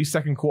the WWE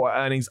second quarter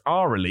earnings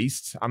are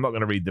released. I'm not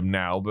going to read them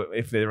now, but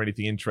if they're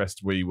anything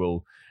interest, we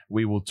will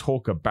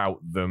talk about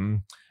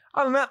them.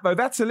 Other than that, though,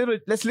 that's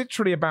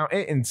literally about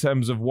it in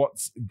terms of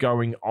what's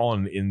going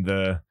on in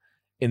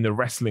the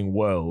wrestling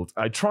world.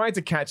 I tried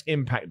to catch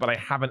Impact, but I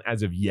haven't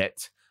as of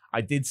yet.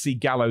 I did see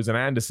Gallows and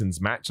Anderson's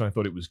match, and I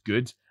thought it was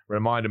good.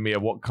 Reminded me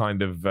of what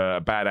kind of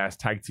badass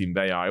tag team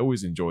they are. I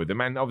always enjoy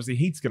them. And obviously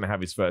Heat's going to have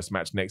his first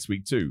match next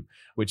week too,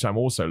 which I'm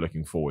also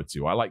looking forward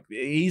to.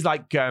 He's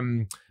like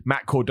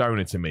Matt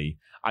Cardona to me.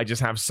 I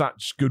just have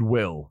such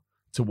goodwill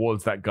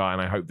towards that guy,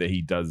 and I hope that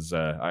he does.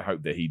 I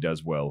hope that he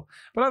does well.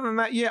 But other than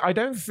that, yeah, I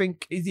don't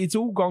think it's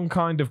all gone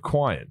kind of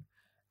quiet,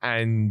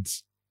 and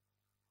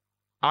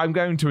I'm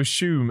going to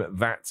assume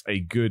that's a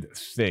good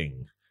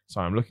thing.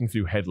 So I'm looking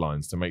through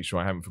headlines to make sure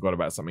I haven't forgot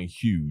about something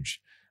huge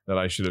that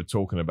I should have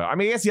talked about. I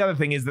mean, I guess the other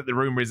thing is that the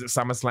rumor is that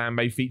SummerSlam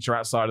may feature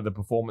outside of the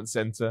Performance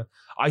Center.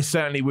 I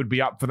certainly would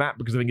be up for that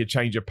because I think a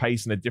change of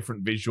pace and a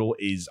different visual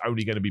is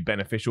only going to be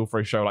beneficial for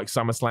a show like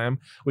SummerSlam,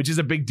 which is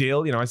a big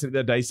deal. I said the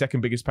other day,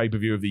 second biggest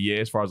pay-per-view of the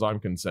year as far as I'm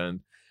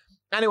concerned.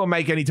 And it will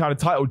make any kind of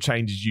title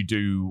changes you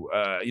do,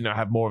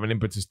 have more of an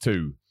impetus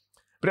too.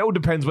 But it all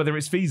depends whether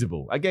it's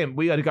feasible. Again,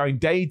 we are going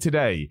day to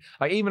day.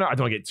 Like, even, I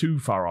don't want to get too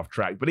far off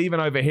track, but even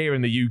over here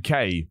in the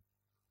UK,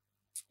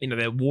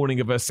 they're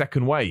warning of a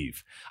second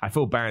wave. I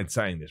feel bad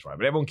saying this, right?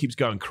 But everyone keeps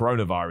going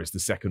coronavirus, the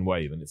second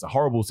wave, and it's a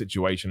horrible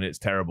situation and it's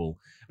terrible.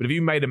 But if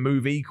you made a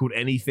movie called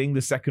Anything,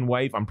 the Second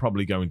Wave, I'm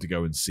probably going to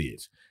go and see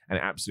it. And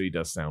it absolutely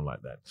does sound like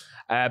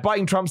that.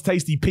 Biting Trump's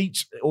Tasty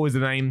Peach, always the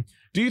name.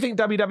 Do you think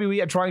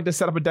WWE are trying to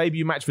set up a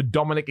debut match for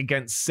Dominic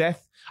against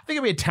Seth? I think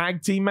it'll be a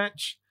tag team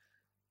match.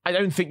 I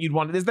don't think you'd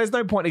want it. There's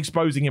no point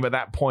exposing him at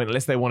that point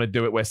unless they want to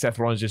do it where Seth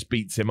Rollins just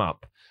beats him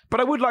up. But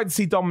I would like to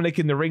see Dominic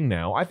in the ring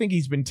now. I think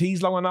he's been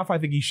teased long enough. I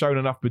think he's shown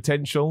enough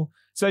potential.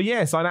 So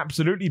yes, I'd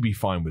absolutely be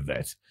fine with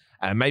that.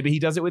 Maybe he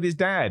does it with his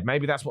dad.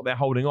 Maybe that's what they're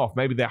holding off.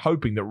 Maybe they're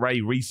hoping that Ray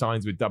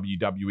re-signs with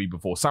WWE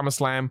before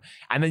SummerSlam,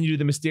 and then you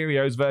do the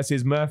Mysterios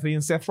versus Murphy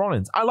and Seth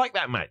Rollins. I like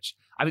that match.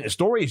 I think the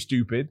story is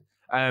stupid,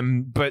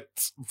 but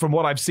from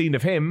what I've seen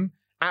of him,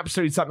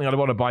 absolutely something I'd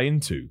want to buy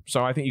into.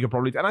 So I think you could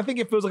probably... And I think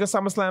it feels like a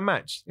SummerSlam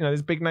match.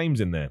 There's big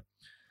names in there.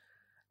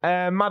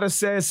 Mada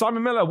says,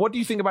 Simon Miller, what do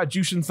you think about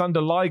Jushin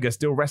Thunder Liger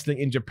still wrestling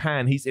in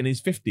Japan? He's in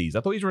his 50s. I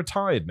thought he's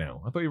retired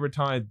now. I thought he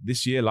retired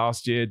this year,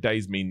 last year.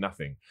 Days mean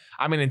nothing.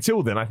 I mean,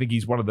 until then, I think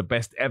he's one of the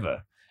best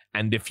ever.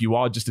 And if you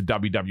are just a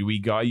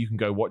WWE guy, you can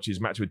go watch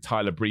his match with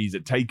Tyler Breeze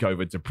at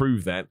TakeOver to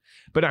prove that.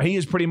 But no, he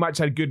has pretty much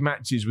had good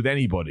matches with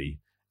anybody.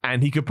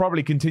 And he could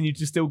probably continue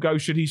to still go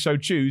should he so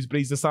choose, but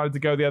he's decided to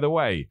go the other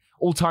way.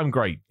 All-time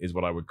great is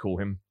what I would call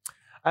him.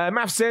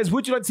 Math says,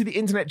 would you like to see the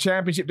Internet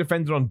Championship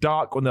defended on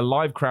Dark when the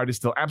live crowd is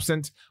still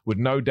absent? Would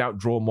no doubt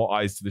draw more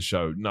eyes to the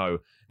show. No.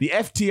 The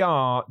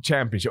FTR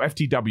Championship,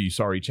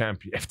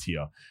 champion,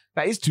 FTR.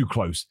 That is too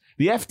close.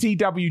 The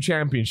FTW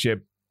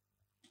Championship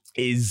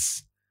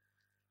is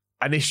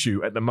an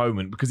issue at the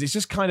moment because it's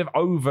just kind of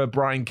over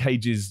Brian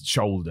Cage's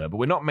shoulder, but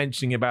we're not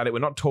mentioning about it. We're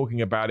not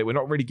talking about it. We're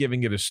not really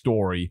giving it a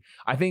story.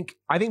 I think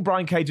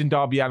Brian Cage and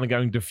Darby Allin are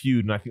going to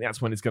feud, and I think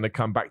that's when it's going to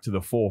come back to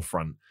the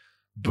forefront.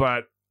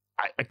 But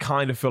I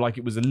kind of feel like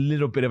it was a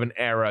little bit of an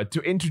error to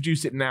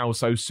introduce it now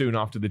so soon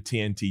after the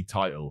TNT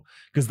title,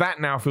 because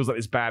that now feels like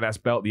this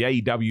badass belt. The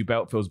AEW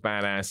belt feels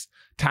badass.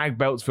 Tag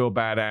belts feel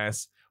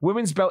badass.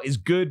 Women's belt is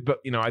good, but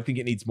I think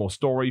it needs more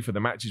story for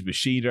the matches with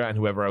Shida and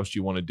whoever else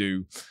you want to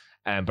do.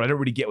 But I don't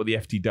really get what the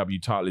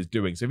FTW title is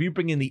doing. So if you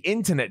bring in the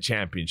Internet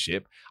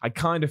Championship, I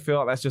kind of feel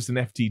like that's just an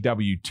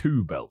FTW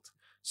 2 belt.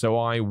 So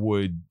I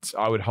would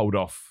hold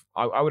off.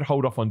 I would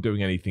hold off on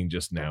doing anything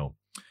just now.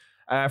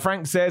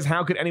 Frank says,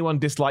 how could anyone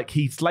dislike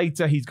Heath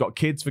Slater? He's got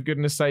kids, for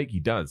goodness sake.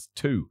 He does,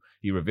 2.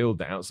 He revealed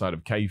that outside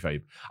of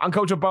kayfabe.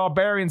 Uncultured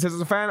Barbarian says,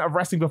 as a fan of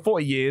wrestling for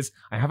 40 years,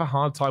 I have a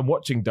hard time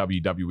watching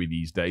WWE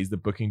these days. The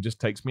booking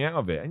just takes me out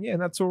of it. And yeah,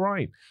 that's all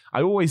right.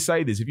 I always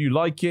say this. If you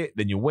like it,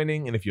 then you're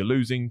winning. And if you're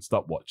losing,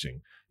 stop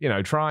watching.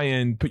 Try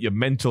and put your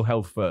mental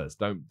health first.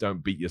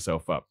 Don't beat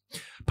yourself up.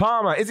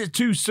 Palmer, is it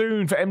too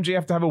soon for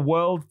MJF to have a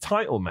world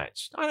title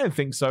match? I don't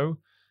think so.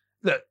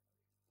 Look,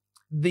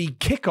 the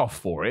kickoff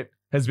for it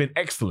has been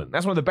excellent.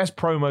 That's one of the best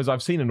promos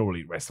I've seen in All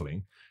Elite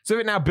Wrestling. So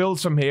if it now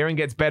builds from here and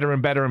gets better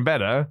and better and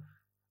better,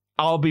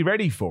 I'll be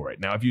ready for it.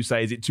 Now, if you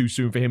say, is it too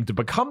soon for him to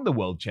become the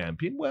world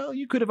champion? Well,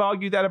 you could have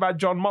argued that about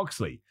Jon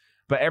Moxley.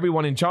 But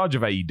everyone in charge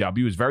of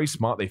AEW was very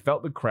smart. They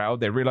felt the crowd.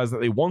 They realized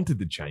that they wanted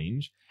the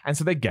change. And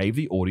so they gave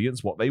the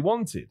audience what they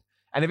wanted.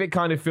 And if it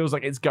kind of feels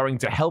like it's going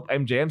to help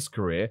MJF's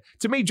career,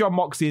 to me, Jon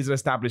Moxley is an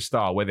established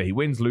star, whether he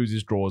wins,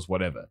 loses, draws,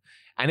 whatever.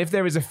 And if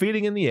there is a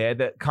feeling in the air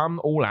that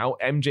come all out,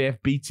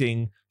 MJF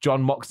beating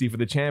Jon Moxley for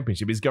the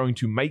championship is going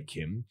to make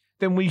him,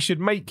 then we should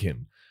make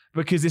him.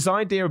 Because this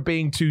idea of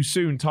being too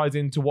soon ties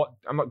into what,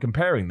 I'm not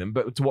comparing them,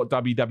 but to what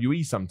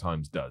WWE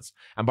sometimes does.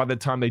 And by the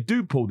time they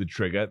do pull the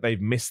trigger,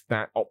 they've missed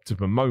that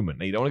optimum moment.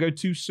 Now, you don't want to go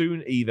too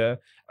soon either.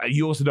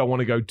 You also don't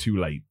want to go too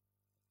late.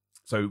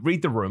 So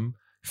read the room.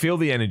 Feel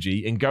the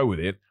energy and go with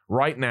it.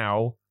 Right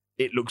now,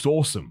 it looks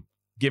awesome,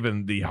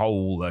 given the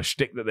whole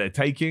shtick that they're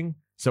taking.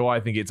 So I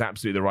think it's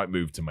absolutely the right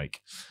move to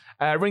make.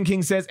 Ring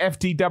King says,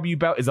 FTW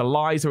belt is a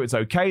lie, so it's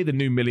okay. The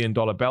new $1 million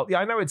belt. Yeah,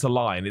 I know it's a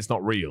lie and it's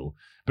not real,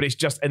 but it's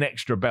just an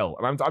extra belt.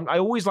 And I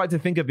always like to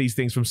think of these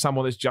things from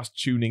someone that's just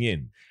tuning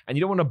in. And you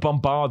don't want to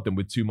bombard them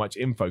with too much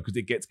info because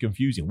it gets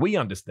confusing. We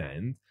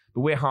understand, but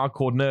we're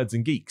hardcore nerds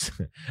and geeks.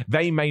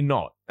 They may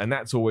not. And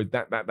that's always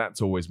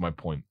that's always my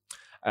point.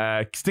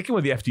 Sticking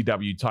with the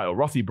FTW title,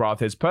 Rothy Brath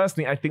says,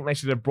 personally, I think they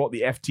should have brought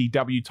the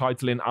FTW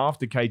title in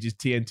after Cage's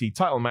TNT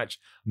title match,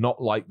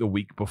 not like the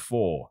week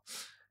before.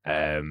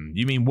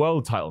 You mean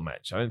world title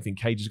match? I don't think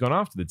Cage has gone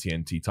after the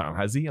TNT title,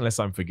 has he? Unless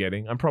I'm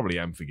forgetting. I probably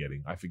am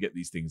forgetting. I forget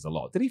these things a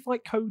lot. Did he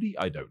fight Cody?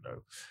 I don't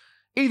know.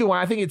 Either way,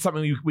 I think it's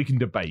something we can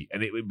debate,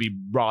 and it would be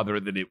rather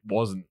that it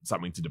wasn't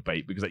something to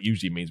debate, because that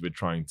usually means we're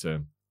trying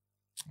to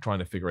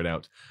figure it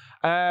out.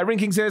 Ring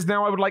King says,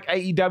 now I would like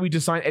AEW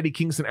to sign Eddie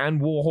Kingston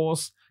and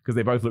Warhorse because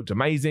they both looked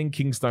amazing.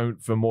 Kingston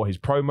for more his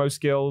promo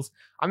skills.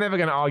 I'm never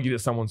going to argue that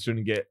someone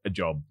shouldn't get a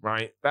job,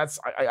 right?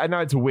 I know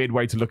it's a weird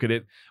way to look at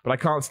it, but I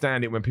can't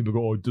stand it when people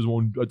go, I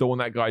don't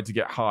want that guy to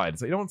get hired.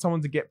 So you don't want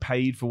someone to get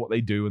paid for what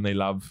they do and they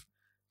love.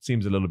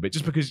 Seems a little bit,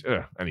 just because,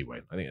 anyway,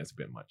 I think that's a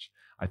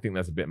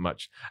bit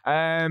much.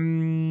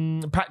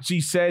 Patchy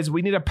says,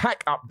 we need a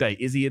Pac update.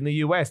 Is he in the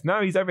US?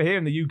 No, he's over here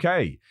in the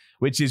UK,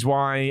 which is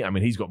why,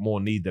 he's got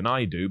more need than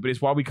I do, but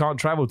it's why we can't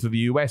travel to the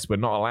US. We're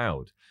not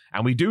allowed.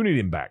 And we do need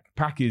him back.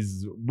 Pac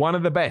is one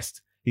of the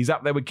best. He's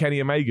up there with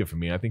Kenny Omega for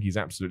me. I think he's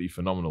absolutely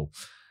phenomenal.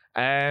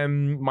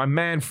 My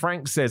man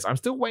Frank says, I'm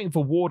still waiting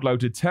for Wardlow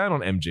to turn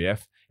on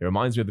MJF. It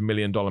reminds me of the $1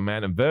 Million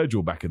Man and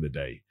Virgil back in the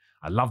day.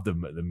 I love the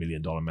 $1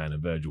 Million Man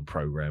and Virgil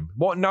program.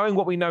 Knowing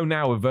what we know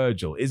now of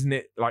Virgil, isn't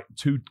it like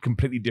two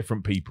completely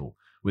different people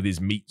with his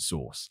meat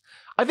sauce?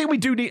 I think we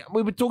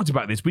talked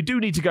about this. We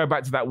do need to go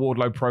back to that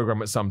Wardlow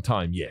program at some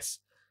time, yes.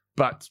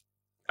 But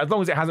as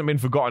long as it hasn't been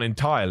forgotten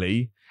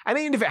entirely, and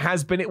even if it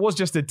has been, it was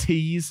just a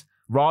tease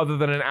rather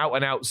than an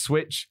out-and-out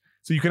switch.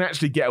 So you can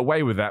actually get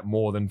away with that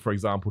more than, for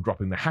example,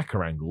 dropping the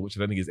hacker angle, which I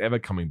don't think is ever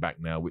coming back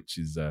now, which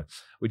is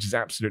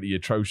absolutely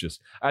atrocious.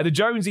 The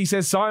Jonesy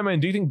says, Simon,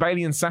 do you think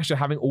Bayley and Sasha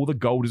having all the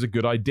gold is a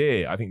good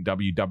idea? I think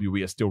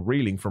WWE are still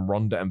reeling from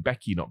Ronda and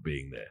Becky not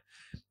being there.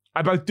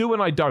 I both do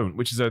and I don't,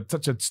 which is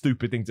such a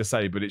stupid thing to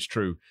say, but it's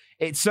true.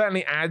 It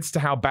certainly adds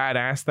to how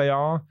badass they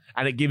are,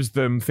 and it gives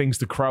them things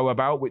to crow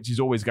about, which is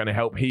always going to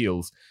help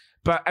heels.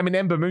 But,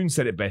 Ember Moon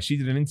said it best. She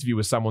did an interview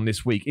with someone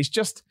this week. It's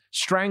just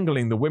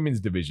strangling the women's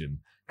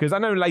division. Because I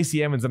know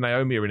Lacey Evans and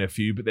Naomi are in a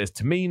few, but there's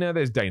Tamina,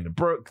 there's Dana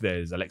Brooke,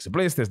 there's Alexa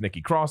Bliss, there's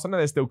Nikki Cross. I know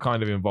they're still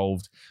kind of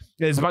involved.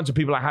 There's a bunch of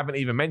people I haven't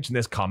even mentioned.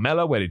 There's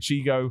Carmella. Where did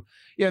she go?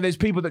 There's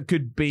people that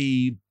could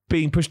be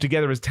being pushed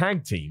together as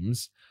tag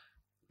teams,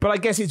 but I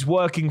guess it's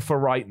working for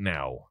right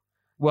now.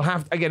 We'll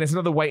have, again, it's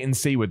another wait and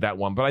see with that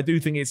one, but I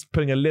do think it's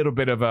putting a little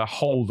bit of a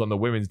hold on the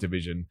women's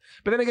division.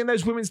 But then again,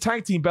 those women's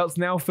tag team belts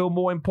now feel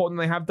more important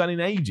than they have done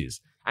in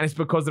ages. And it's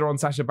because they're on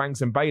Sasha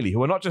Banks and Bayley,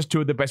 who are not just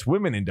two of the best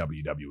women in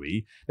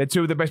WWE, they're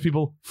two of the best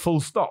people, full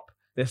stop.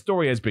 Their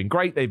story has been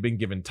great. They've been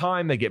given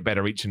time. They get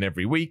better each and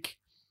every week.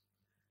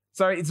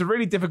 So it's a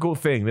really difficult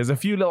thing. There's a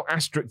few little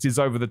asterisks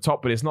over the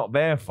top, but it's not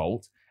their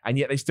fault. And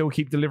yet they still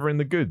keep delivering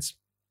the goods.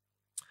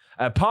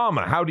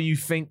 Palmer, who do you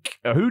think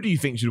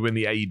should win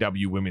the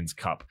AEW Women's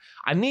Cup?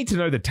 I need to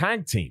know the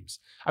tag teams.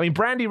 I mean,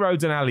 Brandy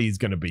Rhodes and Ali is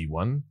going to be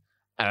one.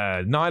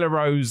 Nyla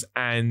Rose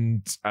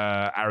and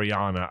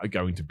Ariana are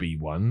going to be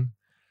one.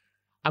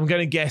 I'm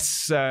going to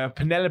guess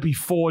Penelope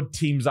Ford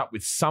teams up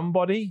with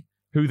somebody.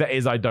 Who that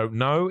is, I don't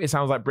know. It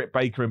sounds like Britt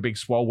Baker and Big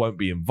Swole won't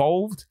be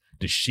involved.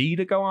 Does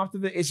Shida go after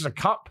this? It's a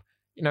cup.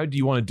 Do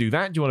you want to do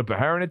that? Do you want to put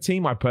her in a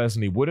team? I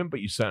personally wouldn't, but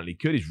you certainly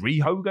could. Is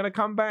Riho going to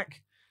come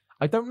back?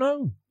 I don't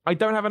know. I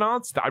don't have an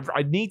answer.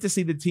 I need to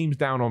see the teams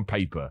down on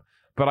paper.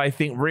 But I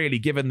think really,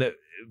 given that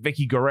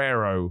Vicky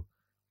Guerrero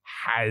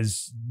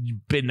has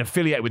been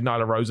affiliated with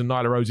Nyla Rose and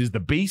Nyla Rose is the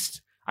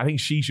beast, I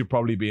think she should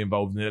probably be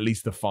involved in at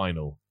least the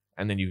final.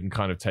 And then you can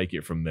kind of take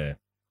it from there.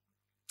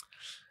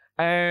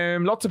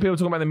 Lots of people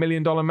talking about the $1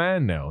 Million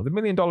Man now. The $1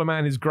 Million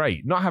Man is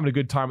great. Not having a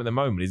good time at the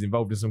moment. He's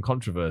involved in some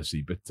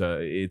controversy, but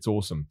it's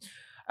awesome.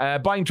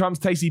 Buying Trump's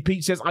Tasty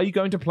Peach says, are you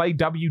going to play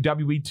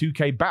WWE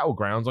 2K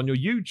Battlegrounds on your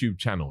YouTube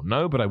channel?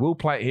 No, but I will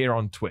play it here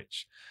on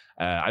Twitch.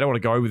 I don't want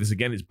to go over this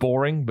again. It's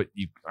boring, but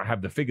I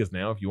have the figures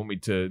now if you want me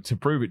to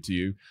prove it to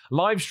you.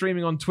 Live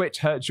streaming on Twitch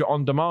hurts your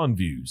on-demand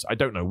views. I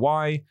don't know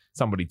why.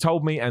 Somebody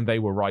told me, and they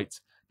were right.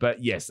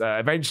 But yes,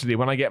 eventually,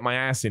 when I get my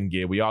ass in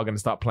gear, we are going to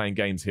start playing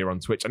games here on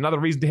Twitch. Another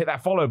reason to hit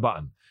that follow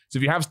button. So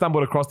if you have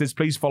stumbled across this,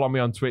 please follow me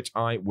on Twitch.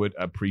 I would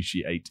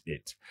appreciate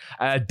it.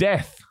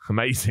 Death,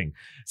 amazing,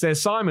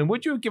 says, Simon,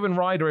 would you have given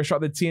Ryder a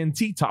shot at the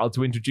TNT title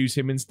to introduce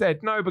him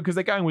instead? No, because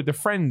they're going with the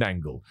friend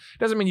angle.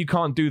 Doesn't mean you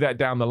can't do that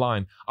down the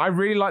line. I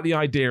really like the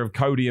idea of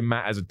Cody and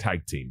Matt as a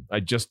tag team. I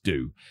just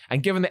do.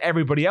 And given that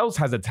everybody else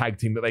has a tag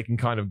team that they can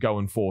kind of go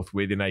and forth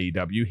with in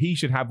AEW, he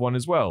should have one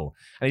as well.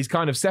 And he's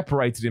kind of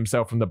separated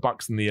himself from the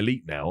Bucks and the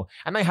Elite now,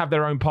 and they have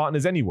their own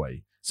partners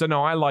anyway. So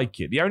no, I like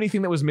it. The only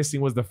thing that was missing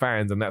was the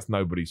fans, and that's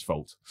nobody's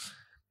fault.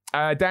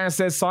 Dan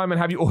says, Simon,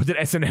 have you ordered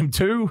S&M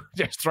 2?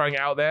 Just throwing it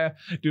out there.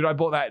 Dude, I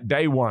bought that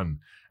day one,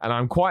 and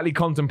I'm quietly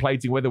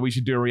contemplating whether we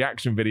should do a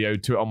reaction video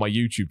to it on my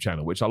YouTube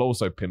channel, which I'll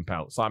also pimp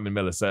out. Simon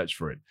Miller, search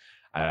for it.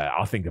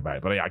 I'll think about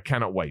it, but I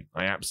cannot wait.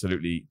 I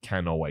absolutely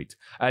cannot wait.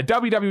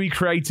 WWE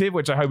Creative,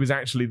 which I hope is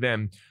actually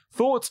them.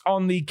 Thoughts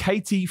on the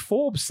Katie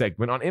Forbes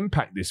segment on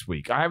Impact this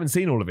week? I haven't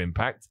seen all of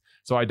Impact,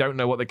 so I don't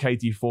know what the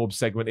Katie Forbes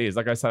segment is.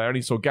 Like I said, I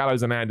only saw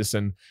Gallows and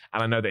Anderson,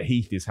 and I know that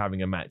Heath is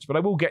having a match. But I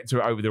will get to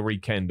it over the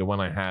weekend, and when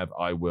I have,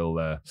 I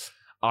will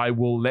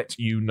let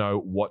you know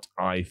what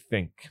I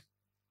think.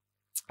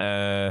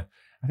 I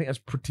think that's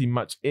pretty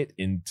much it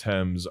in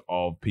terms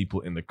of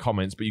people in the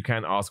comments, but you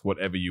can ask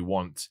whatever you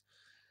want.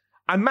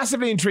 I'm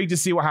massively intrigued to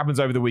see what happens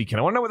over the weekend.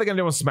 I want to know what they're going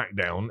to do on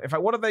SmackDown. In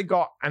fact, what have they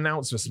got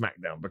announced for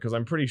SmackDown? Because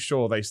I'm pretty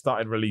sure they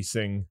started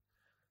releasing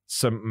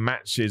some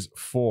matches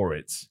for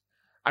it.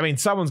 I mean,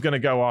 someone's going to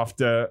go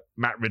after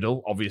Matt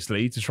Riddle,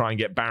 obviously, to try and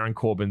get Baron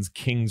Corbin's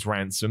King's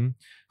Ransom.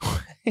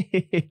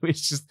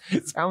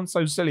 It sounds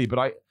so silly,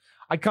 but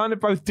I kind of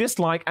both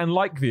dislike and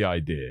like the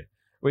idea,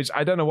 which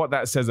I don't know what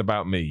that says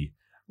about me.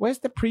 Where's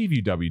the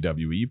preview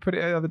WWE? You put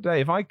it the other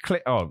day. If I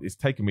click, it's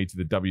taken me to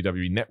the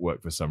WWE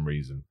Network for some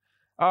reason.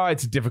 Oh,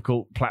 it's a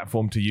difficult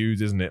platform to use,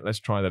 isn't it? Let's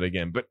try that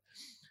again. But,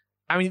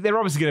 I mean, they're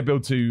obviously going to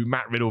build to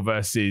Matt Riddle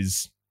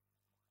versus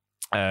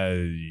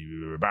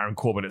Baron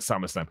Corbin at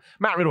SummerSlam.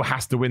 Matt Riddle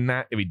has to win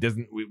that. If he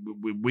doesn't,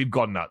 we've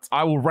gone nuts.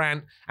 I will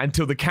rant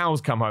until the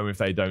cows come home if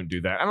they don't do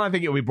that. And I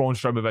think it'll be Braun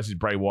Strowman versus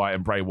Bray Wyatt,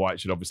 and Bray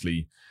Wyatt should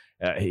obviously,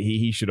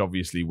 he should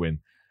obviously win.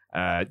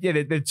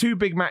 They're two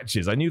big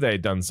matches. I knew they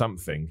had done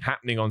something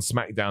happening on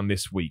SmackDown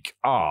this week.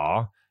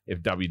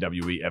 If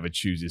WWE ever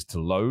chooses to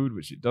load,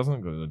 which it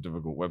doesn't because it's a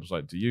difficult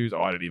website to use.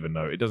 I don't even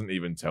know. It doesn't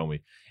even tell me.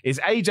 It's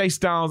AJ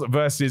Styles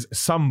versus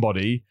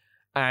somebody,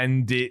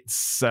 and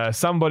it's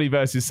somebody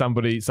versus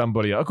somebody.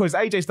 Of course,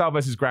 AJ Styles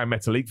versus Grand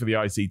Metalik for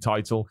the IC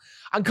title.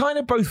 I'm kind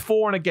of both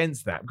for and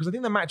against that because I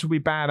think the match will be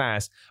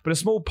badass, but a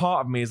small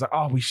part of me is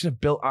like, we should have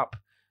built up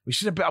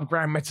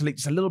Grand Metalik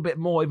just a little bit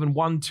more, even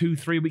 1, 2,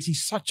 3 weeks.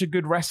 He's such a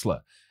good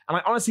wrestler. And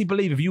I honestly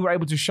believe if you were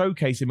able to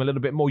showcase him a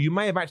little bit more, you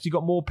may have actually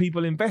got more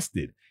people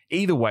invested.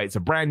 Either way, it's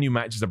a brand new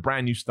match. It's a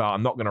brand new start.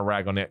 I'm not going to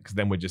rag on it because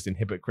then we're just in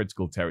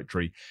hypocritical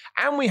territory.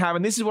 And we have,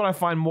 and this is what I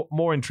find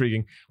more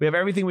intriguing, we have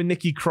everything with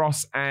Nikki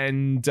Cross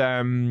and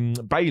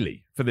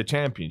Bayley for the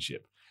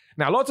championship.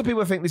 Now, lots of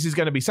people think this is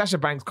going to be Sasha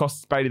Banks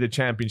costs Bayley the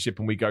championship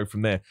and we go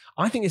from there.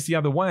 I think it's the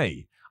other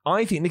way.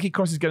 I think Nikki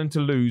Cross is going to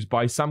lose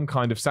by some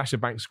kind of Sasha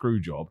Banks screw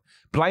job.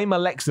 Blame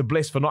Alexa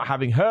Bliss for not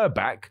having her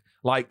back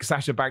like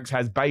Sasha Banks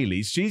has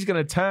Bayley's. She's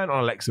going to turn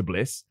on Alexa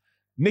Bliss.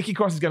 Nikki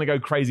Cross is going to go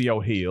crazy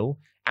old heel.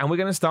 And we're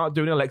going to start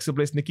doing Alexa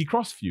Bliss-Nikki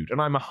Cross feud.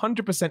 And I'm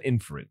 100% in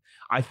for it.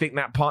 I think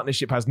that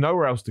partnership has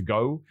nowhere else to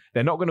go.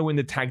 They're not going to win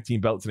the tag team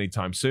belts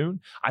anytime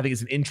soon. I think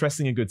it's an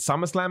interesting and good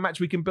SummerSlam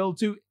match we can build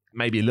to.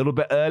 Maybe a little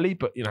bit early,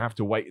 but have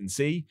to wait and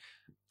see.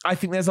 I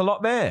think there's a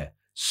lot there.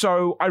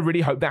 So I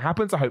really hope that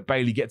happens. I hope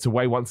Bayley gets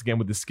away once again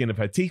with the skin of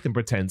her teeth and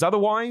pretends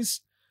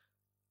otherwise.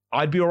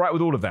 I'd be all right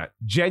with all of that.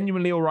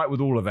 Genuinely all right with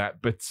all of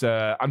that. But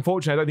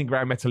unfortunately, I don't think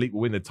Grand Metalik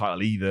will win the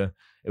title either.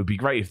 It would be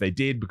great if they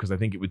did, because I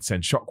think it would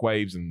send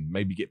shockwaves and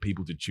maybe get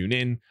people to tune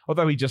in.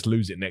 Although he'd just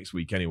lose it next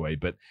week anyway.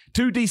 But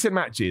 2 decent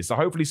matches. So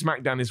hopefully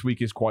SmackDown this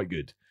week is quite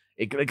good.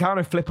 They kind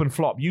of flip and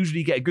flop. Usually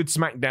you get a good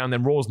SmackDown,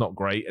 then Raw's not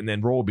great, and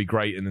then Raw will be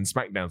great, and then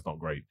SmackDown's not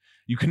great.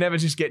 You can never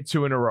just get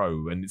 2 in a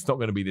row, and it's not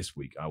going to be this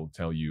week. I will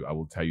tell you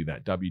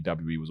that.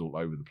 WWE was all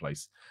over the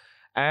place.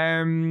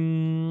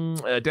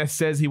 Death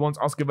says he wants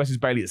Asuka versus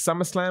Bayley at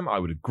SummerSlam. I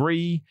would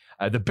agree.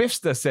 The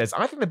Biffster says,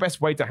 I think the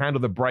best way to handle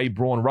the Bray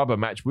Braun rubber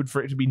match would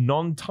for it to be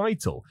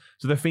non-title.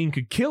 So the Fiend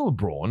could kill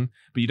Braun,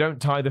 but you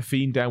don't tie the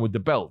Fiend down with the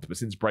belt. But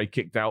since Bray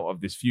kicked out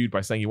of this feud by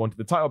saying he wanted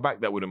the title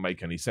back, that wouldn't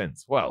make any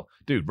sense. Well,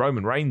 dude,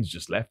 Roman Reigns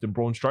just left and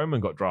Braun Strowman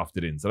got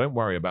drafted in, so don't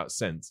worry about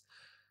sense.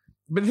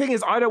 But the thing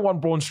is, I don't want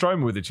Braun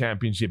Strowman with the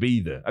championship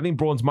either. I think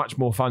Braun's much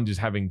more fun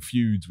just having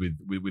feuds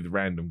with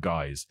random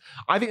guys.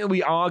 I think that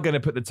we are going to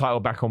put the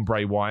title back on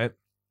Bray Wyatt.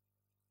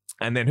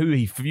 And then who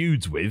he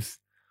feuds with,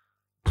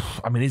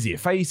 I mean, is he a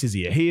face? Is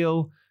he a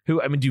heel?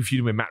 Do you feud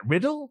him with Matt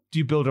Riddle? Do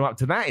you build him up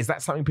to that? Is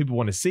that something people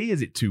want to see?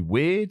 Is it too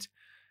weird?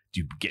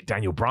 Do you get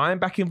Daniel Bryan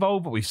back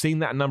involved? But we've seen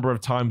that a number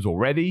of times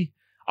already.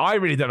 I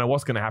really don't know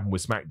what's going to happen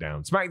with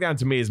SmackDown. SmackDown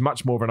to me is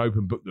much more of an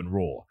open book than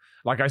Raw.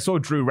 Like, I saw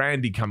Drew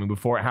Randy coming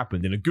before it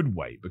happened in a good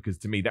way, because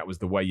to me that was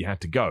the way you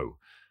had to go.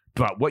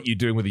 But what you're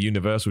doing with the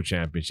Universal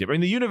Championship, I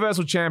mean, the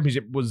Universal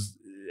Championship was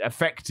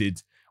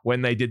affected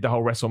when they did the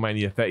whole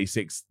WrestleMania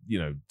 36,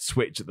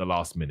 switch at the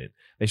last minute.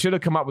 They should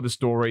have come up with a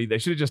story. They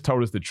should have just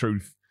told us the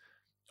truth.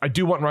 I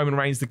do want Roman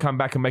Reigns to come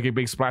back and make a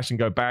big splash and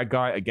go bad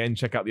guy. Again,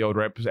 check out the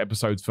older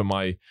episodes for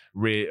my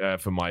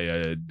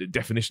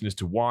definition as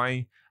to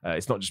why.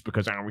 It's not just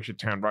because we should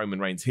turn Roman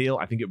Reigns heel.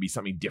 I think it would be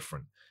something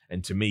different.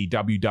 And to me,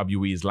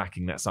 WWE is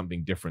lacking that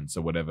something different. So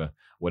whatever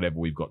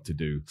we've got to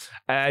do.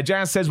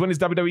 Jazz says, when is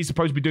WWE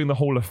supposed to be doing the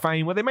Hall of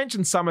Fame? Well, they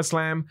mentioned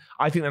SummerSlam.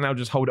 I think they'll now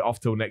just hold it off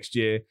till next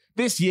year.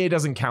 This year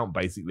doesn't count,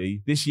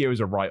 basically. This year is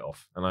a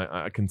write-off. And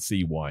I can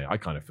see why. I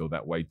kind of feel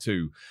that way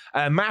too.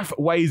 Math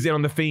weighs in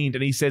on The Fiend,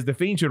 and he says, The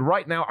Fiend should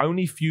right now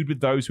only feud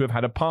with those who have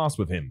had a past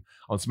with him.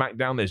 On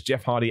SmackDown, there's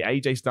Jeff Hardy,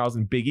 AJ Styles,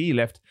 and Big E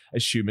left,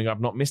 assuming I've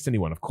not missed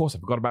anyone. Of course, I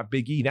forgot about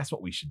Big E. That's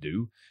what we should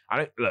do.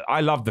 I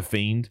love The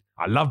Fiend.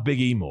 I love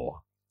Big E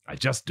more. I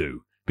just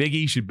do. Big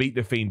E should beat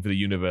The Fiend for the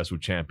Universal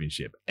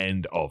Championship.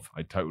 End of.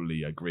 I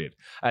totally agree.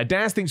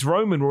 Daz thinks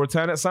Roman will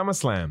return at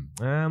SummerSlam.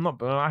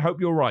 I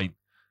hope you're right,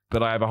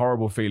 but I have a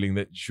horrible feeling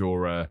that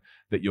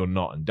you're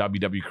not. And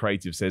WW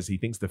Creative says he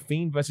thinks The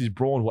Fiend versus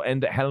Braun will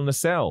end at Hell in a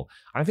Cell.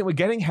 I think we're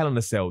getting Hell in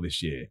a Cell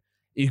this year.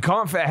 You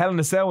can't fit a Hell in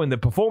a Cell in the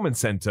Performance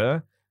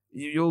Center.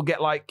 You'll get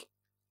like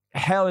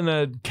hell in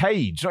a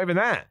cage. Not even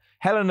that.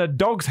 Hell in a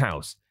dog's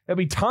house. It'll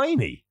be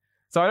tiny.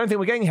 So I don't think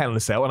we're getting Hell in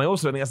a Cell, and I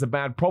also don't think that's a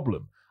bad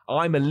problem.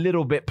 I'm a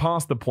little bit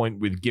past the point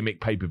with gimmick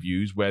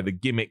pay-per-views where the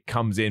gimmick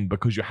comes in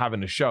because you're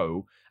having a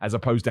show as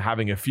opposed to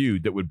having a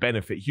feud that would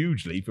benefit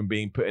hugely from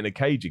being put in a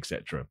cage,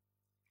 etc.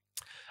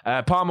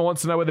 Palmer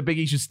wants to know whether Big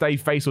E should stay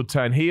face or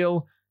turn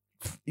heel.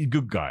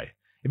 Good guy.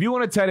 If you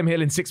want to turn him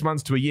heel in 6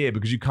 months to a year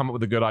because you come up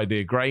with a good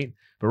idea, great.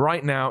 But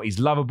right now, he's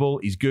lovable,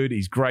 he's good,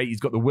 he's great, he's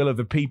got the will of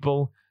the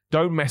people.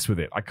 Don't mess with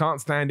it. I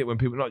can't stand it when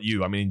people, not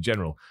you, I mean in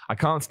general, I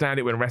can't stand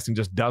it when wrestling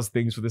just does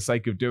things for the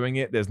sake of doing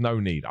it. There's no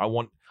need. I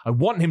want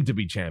him to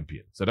be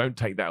champion, so don't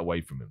take that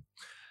away from him.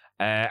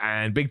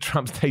 And Big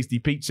Trump's Tasty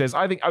Peach says,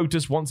 I think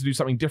Otis wants to do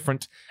something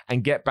different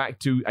and get back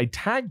to a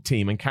tag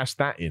team and cash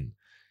that in.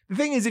 The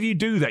thing is, if you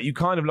do that, you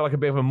kind of look like a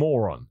bit of a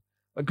moron.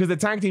 Because the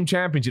tag team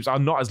championships are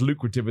not as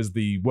lucrative as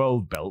the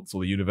world belts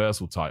or the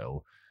universal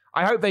title.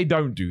 I hope they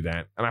don't do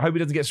that, and I hope he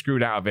doesn't get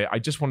screwed out of it. I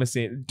just want to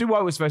see it. Do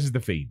Otis versus The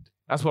Fiend.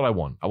 That's what I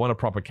want. I want a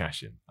proper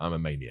cash-in. I'm a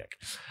maniac.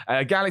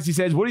 Galaxy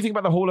says, what do you think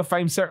about the Hall of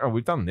Fame ceremony? Oh,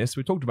 we've done this.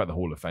 We talked about the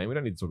Hall of Fame. We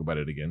don't need to talk about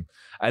it again.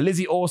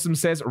 Lizzie Awesome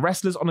says,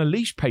 wrestlers on a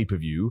leash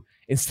pay-per-view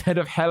instead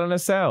of Hell in a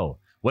Cell.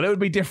 Well, it would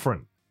be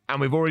different. And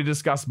we've already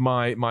discussed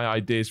my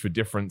ideas for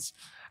difference.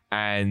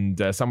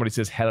 And somebody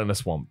says Hell in a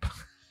Swamp.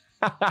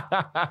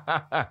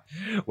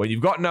 When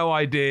you've got no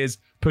ideas,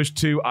 push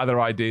 2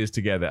 other ideas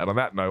together. And on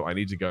that note, I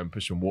need to go and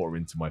push some water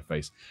into my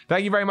face.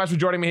 Thank you very much for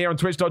joining me here on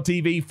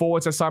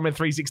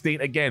twitch.tv/Simon316.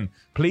 Again,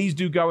 please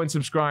do go and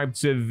subscribe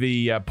to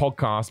the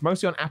podcast,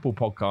 mostly on Apple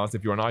Podcasts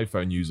if you're an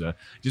iPhone user,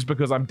 just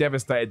because I'm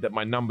devastated that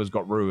my numbers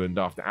got ruined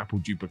after Apple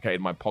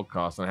duplicated my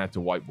podcast and I had to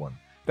wipe one.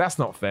 That's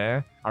not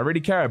fair. I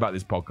really care about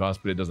this podcast,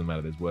 but it doesn't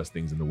matter. There's worse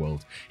things in the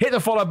world. Hit the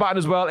follow button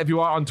as well if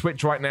you are on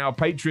Twitch right now.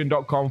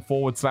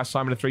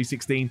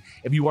 Patreon.com/Simon316.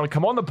 If you want to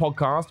come on the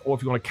podcast, or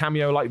if you want a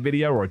cameo-like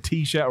video, or a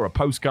t-shirt, or a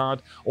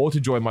postcard, or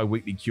to join my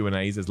weekly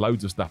Q&As, there's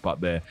loads of stuff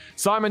up there.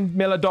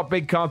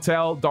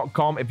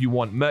 SimonMiller.BigCartel.com if you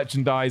want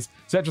merchandise.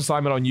 Search for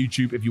Simon on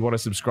YouTube if you want to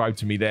subscribe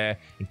to me there.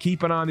 And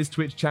keep an eye on this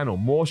Twitch channel.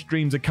 More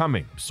streams are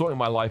coming. I'm sorting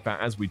my life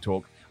out as we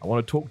talk. I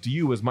want to talk to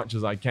you as much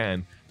as I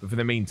can. But for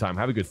the meantime,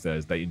 have a good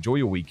Thursday. Enjoy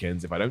your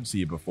weekends if I don't see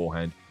you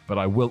beforehand. But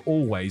I will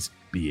always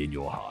be in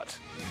your heart.